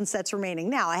 3,000 sets remaining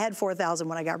now. I had 4,000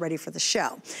 when I got ready for the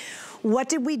show. What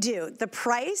did we do? The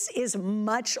price is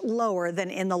much lower than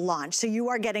in the launch. So you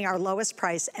are getting our lowest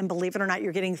price, and believe it or not,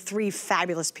 you're getting 3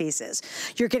 fabulous pieces.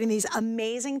 You're getting these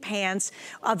amazing pants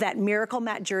of that Miracle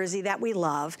Matte jersey that we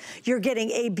love. You're getting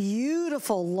a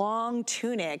beautiful long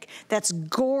tunic that's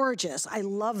gorgeous. I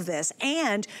love this.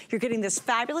 And you're getting this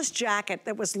fabulous jacket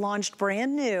that was launched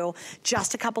brand new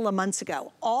just a couple of months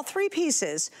ago. All 3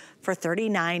 pieces for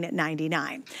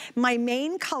 $39.99. My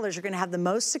main colors are gonna have the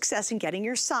most success in getting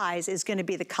your size is gonna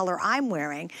be the color I'm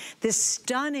wearing, this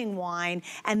stunning wine,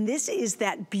 and this is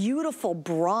that beautiful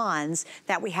bronze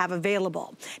that we have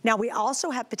available. Now, we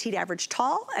also have petite, average,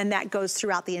 tall, and that goes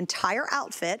throughout the entire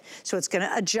outfit, so it's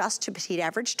gonna adjust to petite,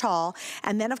 average, tall,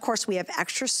 and then, of course, we have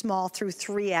extra small through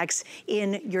 3X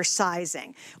in your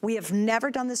sizing. We have never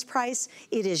done this price.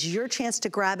 It is your chance to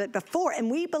grab it before,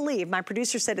 and we believe, my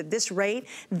producer said at this rate,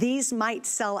 these might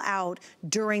sell out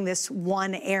during this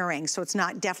one airing, so it's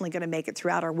not definitely gonna make it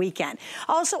throughout our weekend.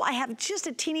 Also, I have just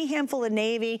a teeny handful of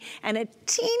navy and a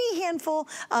teeny handful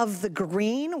of the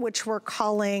green, which we're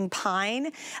calling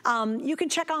pine. You can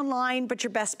check online, but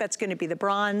your best bet's gonna be the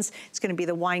bronze. It's gonna be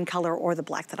the wine color or the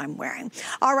black that I'm wearing.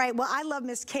 All right, well, I love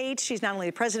Miss Kate. She's not only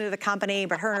the president of the company,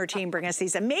 but her and her team bring us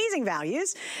these amazing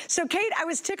values. So Kate, I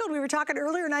was tickled. We were talking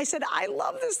earlier and I said, I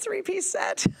love this 3-piece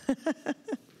set.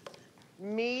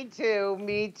 Me too,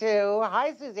 me too.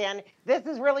 Hi, Suzanne. This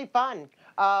is really fun.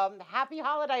 Happy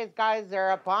holidays, guys. They're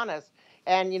upon us.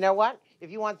 And you know what? If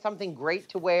you want something great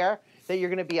to wear that you're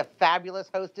going to be a fabulous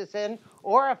hostess in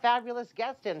or a fabulous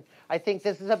guest in, I think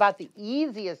this is about the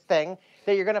easiest thing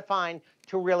that you're going to find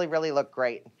to really, really look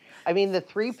great. I mean, the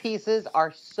 3 pieces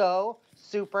are so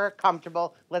super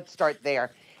comfortable. Let's start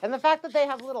there. And the fact that they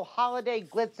have a little holiday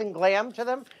glitz and glam to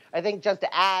them, I think just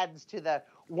adds to the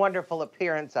wonderful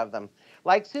appearance of them.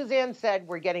 Like Suzanne said,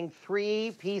 we're getting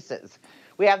 3 pieces.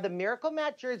 We have the Miracle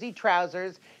Matte jersey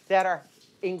trousers that are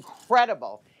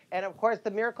incredible. And of course, the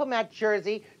Miracle Matte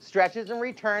jersey stretches and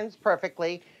returns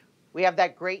perfectly. We have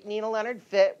that great Nina Leonard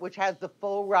fit, which has the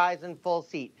full rise and full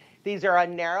seat. These are a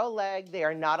narrow leg. They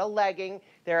are not a legging.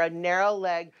 They're a narrow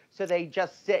leg, so they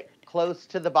just sit close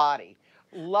to the body.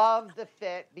 Love the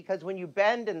fit, because when you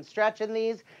bend and stretch in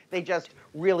these, they just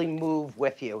really move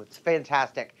with you. It's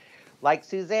fantastic. Like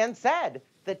Suzanne said,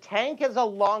 the tank is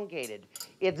elongated.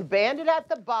 It's banded at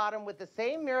the bottom with the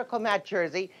same Miracle Matte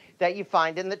jersey that you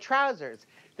find in the trousers.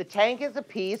 The tank is a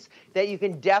piece that you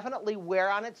can definitely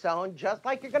wear on its own, just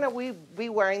like you're gonna be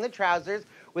wearing the trousers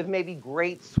with maybe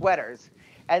great sweaters.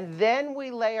 And then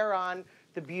we layer on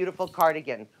the beautiful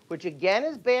cardigan, which again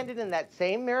is banded in that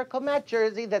same Miracle Matte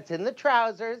jersey that's in the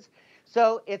trousers.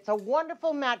 So it's a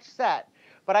wonderful match set.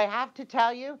 But I have to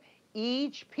tell you,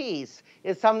 each piece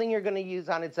is something you're going to use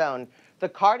on its own. The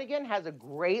cardigan has a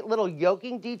great little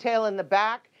yoking detail in the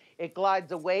back. It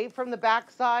glides away from the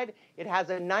back side. It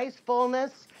has a nice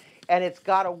fullness, and it's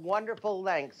got a wonderful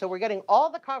length. So we're getting all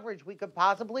the coverage we could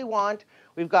possibly want.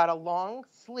 We've got a long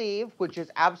sleeve, which is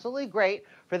absolutely great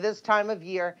for this time of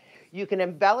year. You can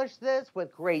embellish this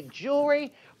with great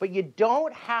jewelry, but you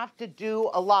don't have to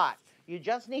do a lot. You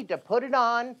just need to put it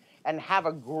on and have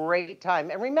a great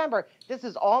time. And remember, this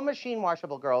is all machine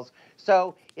washable, girls.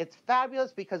 So it's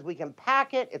fabulous because we can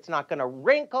pack it. It's not gonna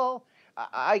wrinkle.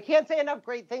 I can't say enough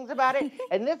great things about it.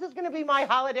 And this is gonna be my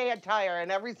holiday attire in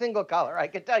every single color, I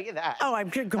can tell you that. Oh, I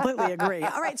completely agree.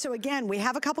 All right, so again, we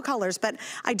have a couple colors, but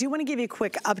I do wanna give you a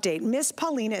quick update. Miss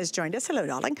Paulina has joined us. Hello,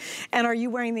 darling. And are you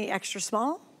wearing the extra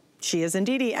small? She is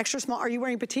indeed extra small. Are you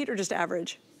wearing petite or just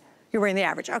average? You're wearing the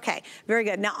average, okay, very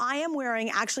good. Now I am wearing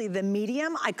actually the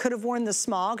medium. I could have worn the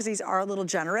small because these are a little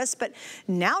generous, but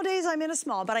nowadays I'm in a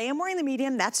small, but I am wearing the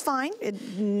medium, that's fine,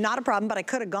 not a problem, but I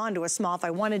could have gone to a small if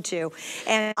I wanted to.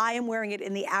 And I am wearing it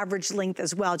in the average length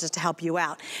as well, just to help you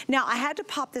out. Now I had to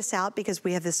pop this out because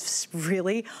we have this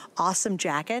really awesome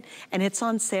jacket and it's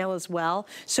on sale as well.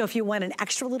 So if you want an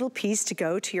extra little piece to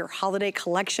go to your holiday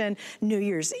collection, New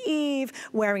Year's Eve,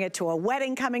 wearing it to a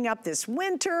wedding coming up this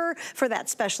winter for that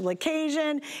special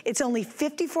occasion, it's only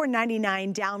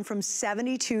 $54.99 down from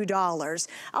 $72.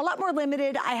 A lot more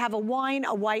limited. I have a wine,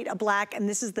 a white, a black, and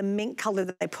this is the mint color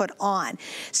that I put on.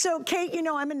 So Kate, you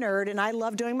know I'm a nerd and I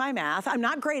love doing my math. I'm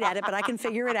not great at it, but I can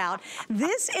figure it out.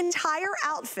 This entire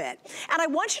outfit, and I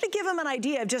want you to give them an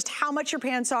idea of just how much your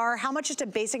pants are, how much just a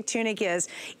basic tunic is.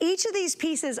 Each of these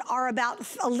pieces are about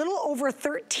a little over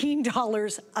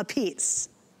 $13 a piece.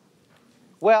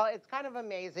 Well, it's kind of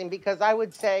amazing because I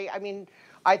would say, I mean,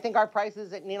 I think our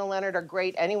prices at Nina Leonard are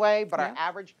great anyway, but our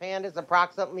average pant is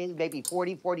approximately maybe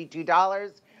 $40,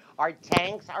 $42. Our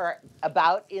tanks are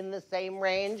about in the same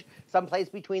range, someplace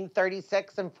between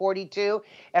 36 and 42,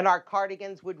 and our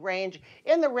cardigans would range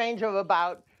in the range of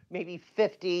about maybe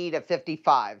 50 to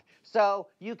 55. So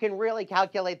you can really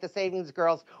calculate the savings,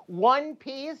 girls. One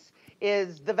piece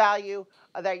is the value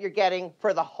that you're getting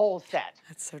for the whole set.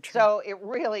 That's so true. So it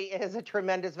really is a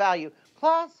tremendous value.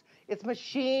 Plus, it's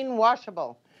machine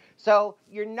washable. So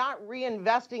you're not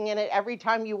reinvesting in it every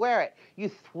time you wear it. You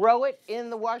throw it in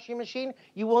the washing machine.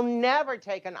 You will never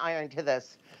take an iron to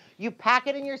this. You pack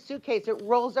it in your suitcase. It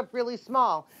rolls up really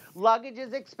small. Luggage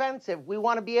is expensive. We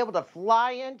want to be able to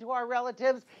fly into our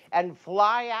relatives and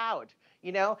fly out,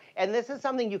 you know? And this is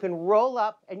something you can roll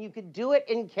up and you can do it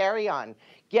in carry-on.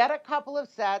 Get a couple of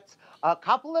sets, a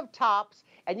couple of tops,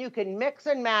 and you can mix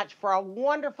and match for a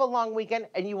wonderful long weekend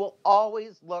and you will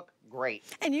always look great.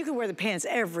 And you can wear the pants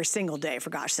every single day, for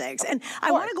gosh sakes. And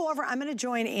I want to go over, I'm going to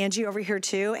join Angie over here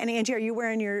too. And Angie, are you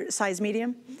wearing your size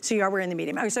medium? So you are wearing the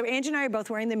medium. Okay, so Angie and I are both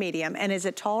wearing the medium. And is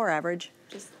it tall or average?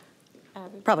 Just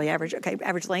average. Probably average, okay,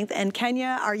 average length. And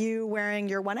Kenya, are you wearing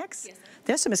your 1X? Yes.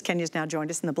 There's Miss Kenya's now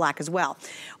joined us in the black as well.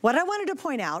 What I wanted to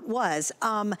point out was,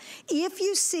 if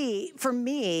you see, for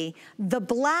me, the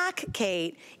black,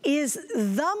 Kate, is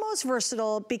the most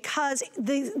versatile because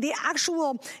the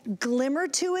actual glimmer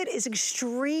to it is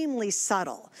extremely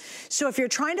subtle. So if you're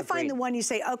trying to find the one you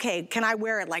say, okay, can I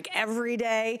wear it like every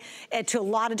day to a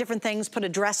lot of different things, put a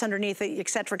dress underneath it,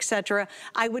 et cetera,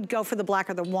 I would go for the black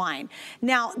or the wine.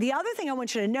 Now, the other thing I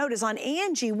want you to note is on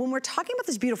Angie, when we're talking about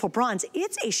this beautiful bronze,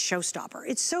 it's a showstopper.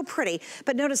 It's so pretty,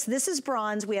 but notice this is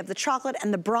bronze. We have the chocolate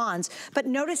and the bronze, but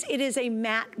notice it is a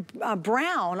matte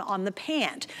brown on the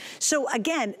pant. So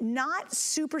again, not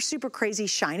super, super crazy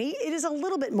shiny. It is a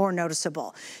little bit more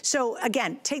noticeable. So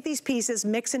again, take these pieces,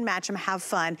 mix and match them, have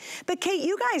fun. But Kate,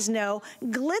 you guys know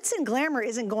glitz and glamour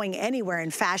isn't going anywhere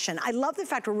in fashion. I love the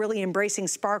fact we're really embracing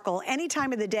sparkle any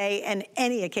time of the day and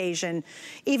any occasion,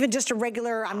 even just a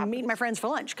regular, I'm meeting my friends for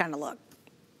lunch kind of look.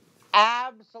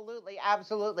 Absolutely,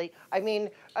 absolutely. I mean,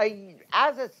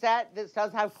 as a set, this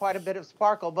does have quite a bit of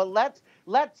sparkle, but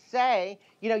let's say,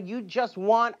 you know, you just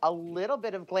want a little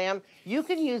bit of glam. You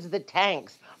can use the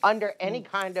tanks under any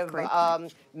kind of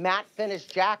matte finish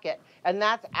jacket, and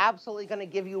that's absolutely going to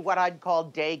give you what I'd call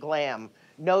day glam.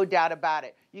 No doubt about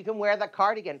it. You can wear the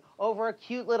cardigan over a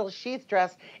cute little sheath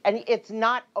dress, and it's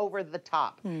not over the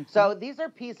top. So these are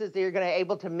pieces that you're going to be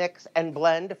able to mix and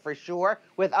blend for sure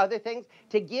with other things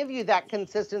to give you that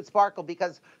consistent sparkle,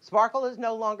 because sparkle is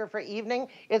no longer for evening.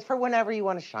 It's for whenever you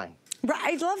want to shine.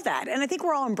 I love that, and I think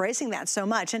we're all embracing that so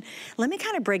much. And let me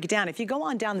kind of break it down. If you go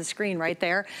on down the screen right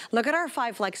there, look at our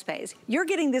 5 flex pays. You're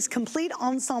getting this complete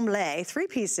ensemble, 3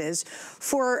 pieces,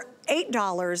 for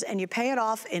 $8, and you pay it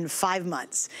off in 5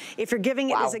 months. If you're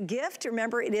giving it as a gift,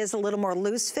 remember it is a little more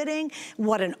loose fitting.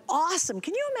 What an awesome,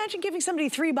 can you imagine giving somebody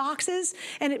 3 boxes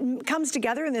and it comes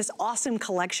together in this awesome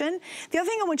collection? The other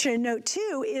thing I want you to note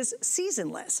too is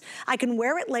seasonless. I can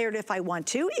wear it layered if I want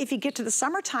to. If you get to the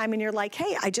summertime and you're like,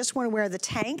 hey, I just want to wear the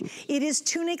tank, it is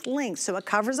tunic length, so it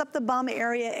covers up the bum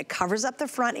area, it covers up the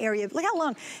front area. Look how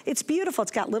long, it's beautiful.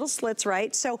 It's got little slits,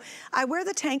 right? So I wear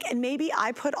the tank and maybe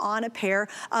I put on a pair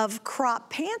of crop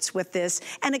pants with this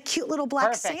and a cute little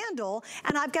black sandal,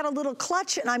 and I've got a little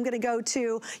clutch and I'm gonna go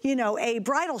to, you know, a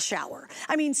bridal shower.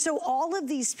 I mean, so all of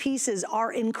these pieces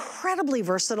are incredibly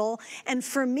versatile, and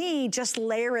for me, just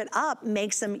layer it up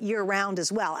makes them year round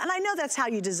as well. And I know that's how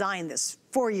you design this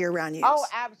for year-round use. Oh,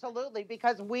 absolutely,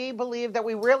 because we believe that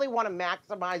we really want to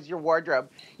maximize your wardrobe.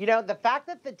 You know, the fact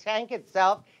that the tank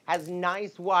itself has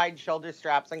nice wide shoulder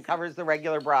straps and covers the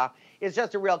regular bra is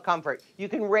just a real comfort. You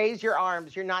can raise your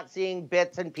arms. You're not seeing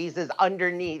bits and pieces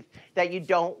underneath that you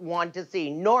don't want to see,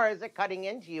 nor is it cutting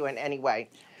into you in any way.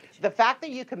 The fact that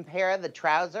you can pair the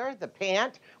trouser, the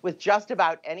pant, with just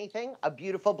about anything, a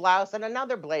beautiful blouse and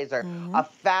another blazer, a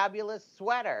fabulous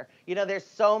sweater. You know, there's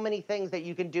so many things that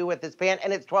you can do with this pant,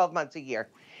 and it's 12 months a year.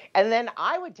 And then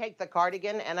I would take the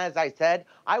cardigan, and as I said,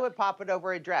 I would pop it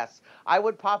over a dress. I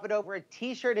would pop it over a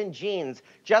t-shirt and jeans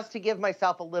just to give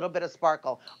myself a little bit of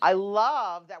sparkle. I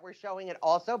love that we're showing it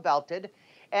also belted.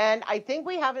 And I think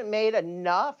we haven't made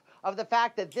enough of the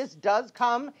fact that this does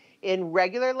come in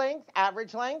regular length,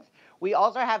 average length. We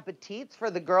also have petites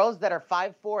for the girls that are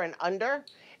 5'4" and under,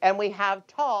 and we have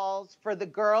talls for the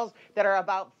girls that are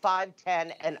about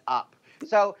 5'10" and up.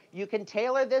 So you can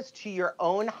tailor this to your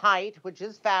own height, which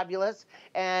is fabulous,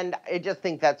 and I just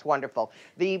think that's wonderful.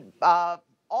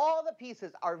 All the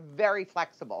pieces are very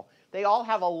flexible. They all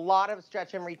have a lot of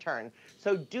stretch and return.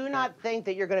 So do not think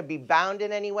that you're going to be bound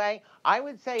in any way. I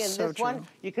would say in this one,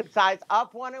 you could size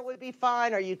up one, it would be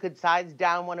fine, or you could size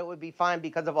down one, it would be fine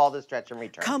because of all the stretch and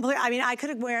return. Completely. I mean,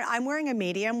 I'm wearing a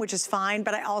medium, which is fine,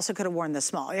 but I also could have worn the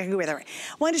small. I can go either way.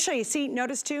 Wanted to show you. See,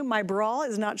 notice too, my bra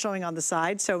is not showing on the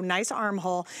side, so nice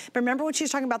armhole. But remember when she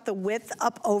was talking about the width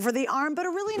up over the arm, but a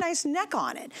really nice neck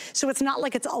on it. So it's not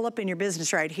like it's all up in your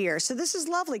business right here. So this is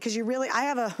lovely because you really, I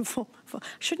have a full, I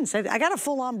shouldn't say that. I got a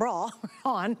full-on bra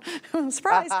on.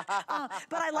 Surprise.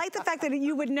 But I like the fact that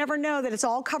you would never know that it's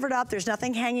all covered up. There's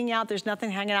nothing hanging out. There's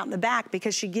nothing hanging out in the back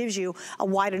because she gives you a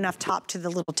wide enough top to the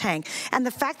little tank. And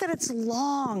the fact that it's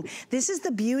long, this is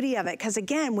the beauty of it. Because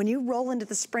again, when you roll into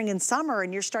the spring and summer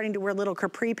and you're starting to wear little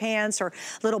capri pants or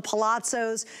little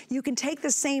palazzos, you can take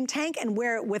the same tank and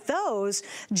wear it with those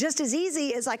just as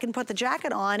easy as I can put the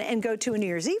jacket on and go to a New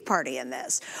Year's Eve party in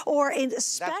this. Or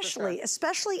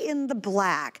especially in the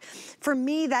black. For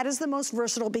me, that is the most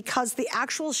versatile because the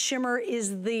actual shimmer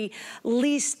is the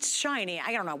least shiny.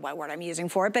 I don't know what word I'm using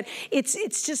for it, but it's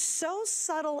just so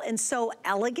subtle and so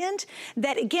elegant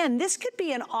that, again, this could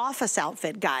be an office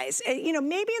outfit, guys. You know,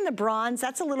 maybe in the bronze,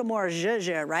 that's a little more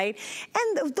zhuzh, right?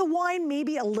 And the wine,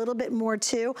 maybe a little bit more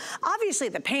too. Obviously,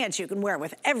 the pants you can wear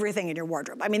with everything in your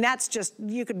wardrobe. I mean, that's just,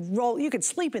 you could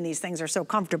sleep in these things, they're so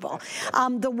comfortable.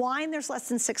 The wine, there's less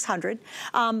than 600.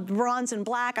 Bronze and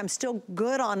black, I'm still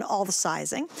good on all the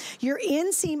sizing. Your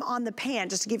inseam on the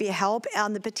pant, just to give you help,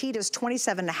 on the petite is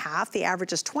 27.5, the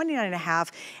average is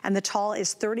 29.5, and the tall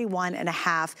is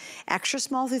 31.5. Extra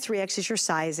small through 3X is your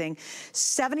sizing.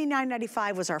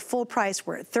 $79.95 was our full price.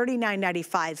 We're at $39.95,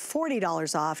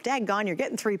 $40 off. Daggone, you're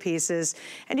getting 3 pieces,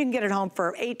 and you can get it home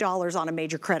for $8 on a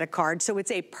major credit card. So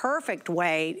it's a perfect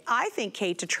way, I think,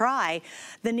 Kate, to try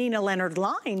the Nina Leonard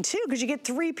line, too, because you get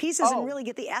 3 pieces and really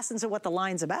get the essence of what the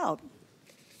line's about.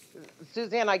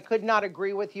 Suzanne, I could not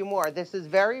agree with you more. This is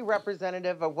very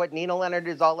representative of what Nina Leonard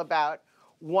is all about.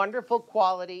 Wonderful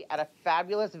quality at a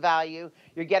fabulous value.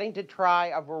 You're getting to try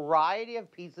a variety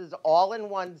of pieces all in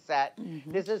one set.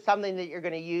 This is something that you're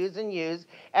going to use and use.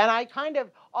 And I kind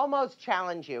of almost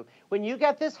challenge you. When you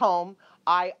get this home,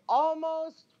 I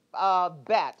almost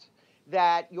bet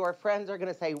that your friends are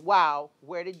going to say, wow,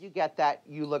 where did you get that?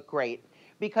 You look great.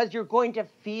 Because you're going to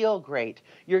feel great.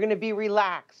 You're going to be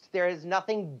relaxed. There is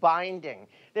nothing binding.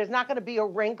 There's not going to be a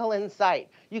wrinkle in sight.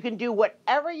 You can do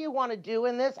whatever you want to do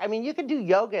in this. I mean, you can do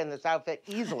yoga in this outfit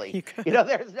easily. You know,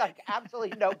 there's like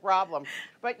absolutely no problem.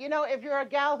 But you know, if you're a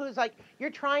gal who's like,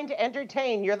 you're trying to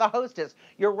entertain, you're the hostess,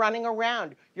 you're running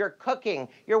around, you're cooking,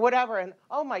 you're whatever, and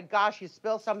oh my gosh, you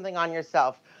spill something on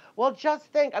yourself. Well, just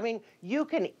think, I mean, you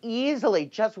can easily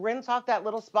just rinse off that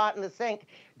little spot in the sink,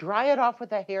 dry it off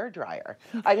with a hair dryer.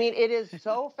 I mean, it is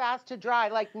so fast to dry,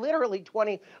 like literally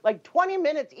 20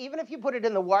 minutes, even if you put it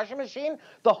in the washing machine,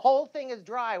 the whole thing is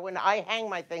dry when I hang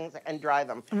my things and dry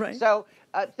them. Right. So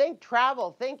think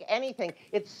travel, think anything.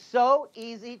 It's so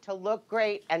easy to look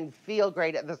great and feel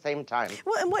great at the same time.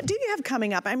 Well, and what do you have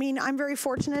coming up? I mean, I'm very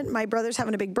fortunate. My brother's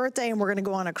having a big birthday and we're going to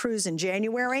go on a cruise in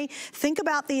January. Think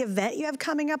about the event you have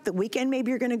coming up, the weekend maybe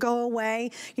you're going to go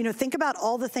away. You know, think about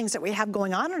all the things that we have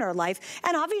going on in our life,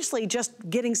 and obviously just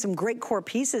getting some great core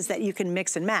pieces that you can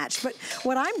mix and match. But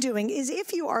what I'm doing is,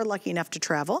 if you are lucky enough to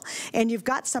travel and you've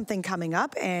got something coming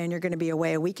up and you're going to be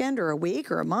away a weekend or a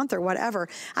week or a month or whatever,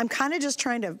 I'm kind of just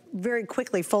trying to very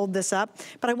quickly fold this up,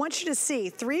 but I want you to see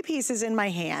 3 pieces in my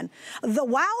hand. The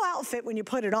wow outfit, when you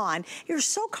put it on, you're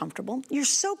so comfortable, you're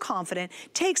so confident,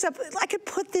 takes up, I could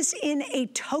put this in a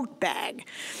tote bag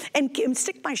and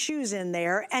stick my shoes in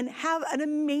there and have an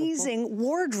amazing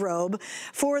wardrobe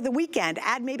for the weekend.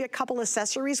 Add maybe a couple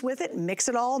accessories with it, mix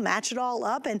it all, match it all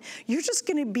up, and you're just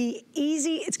gonna be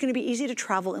easy. It's gonna be easy to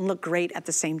travel and look great at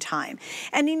the same time.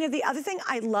 And Nina, the other thing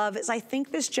I love is I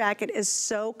think this jacket is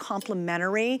so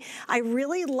complimentary. I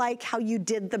really like how you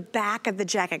did the back of the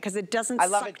jacket because it doesn't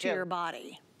suck to your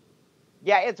body.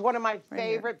 Yeah, it's one of my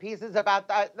favorite pieces about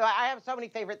that. I have so many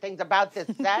favorite things about this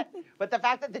set, but the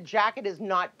fact that the jacket is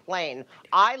not plain.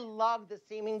 I love the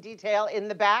seaming detail in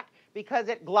the back because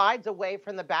it glides away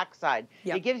from the backside.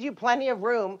 It gives you plenty of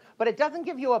room, but it doesn't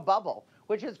give you a bubble,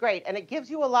 which is great. And it gives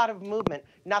you a lot of movement.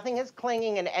 Nothing is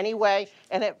clinging in any way,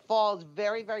 and it falls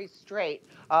very, very straight.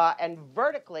 And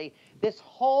vertically, this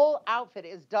whole outfit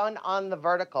is done on the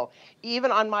vertical.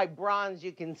 Even on my bronze,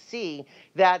 you can see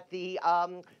that the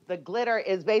glitter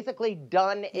is basically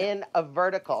done in a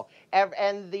vertical.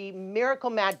 And the Miracle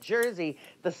Matte jersey,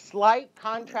 the slight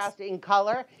contrast in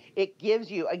color, it gives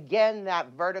you, again,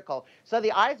 that vertical. So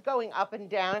the eyes going up and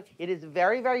down, it is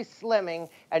very, very slimming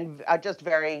and just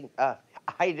very,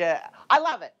 I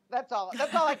love it. That's all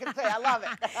I can say. I love it.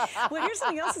 Well, here's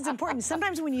something else that's important.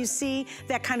 Sometimes when you see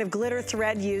that kind of glitter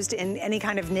thread used in any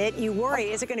kind of knit, you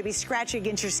worry, is it going to be scratchy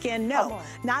against your skin? No,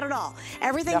 not at all.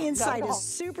 Everything inside is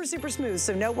super, super smooth,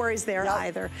 so no worries there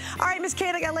either. All right, Miss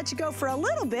Kate, I got to let you go for a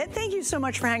little bit. Thank you so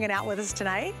much for hanging out with us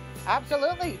tonight.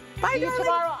 Absolutely. Bye, See you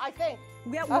tomorrow, I think.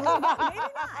 Yeah, well, maybe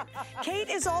not. Kate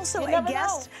is also a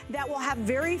guest that will have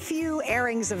very few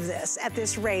airings of this at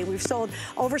this rate. We've sold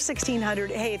over 1,600.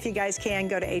 Hey, if you guys can,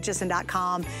 go to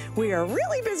hsn.com. We are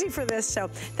really busy for this, so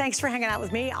thanks for hanging out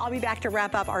with me. I'll be back to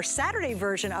wrap up our Saturday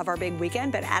version of our big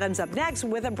weekend, but Adam's up next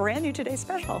with a brand new Today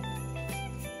Special.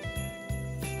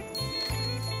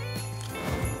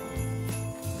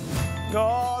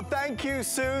 Oh, thank you,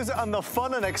 Suze. And the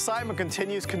fun and excitement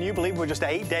continues. Can you believe we're just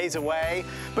 8 days away?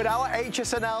 But our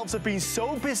HSN elves have been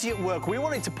so busy at work, we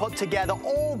wanted to put together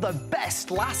all the best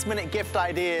last-minute gift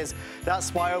ideas.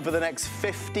 That's why over the next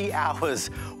 50 hours,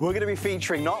 we're going to be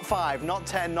featuring not 5, not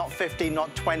 10, not 15,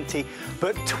 not 20,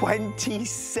 but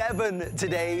 27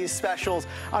 today's specials.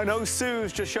 I know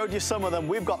Suze just showed you some of them.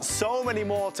 We've got so many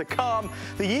more to come.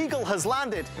 The eagle has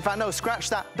landed. In fact, no, scratch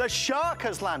that. The shark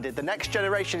has landed. The next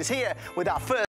generation is here with our first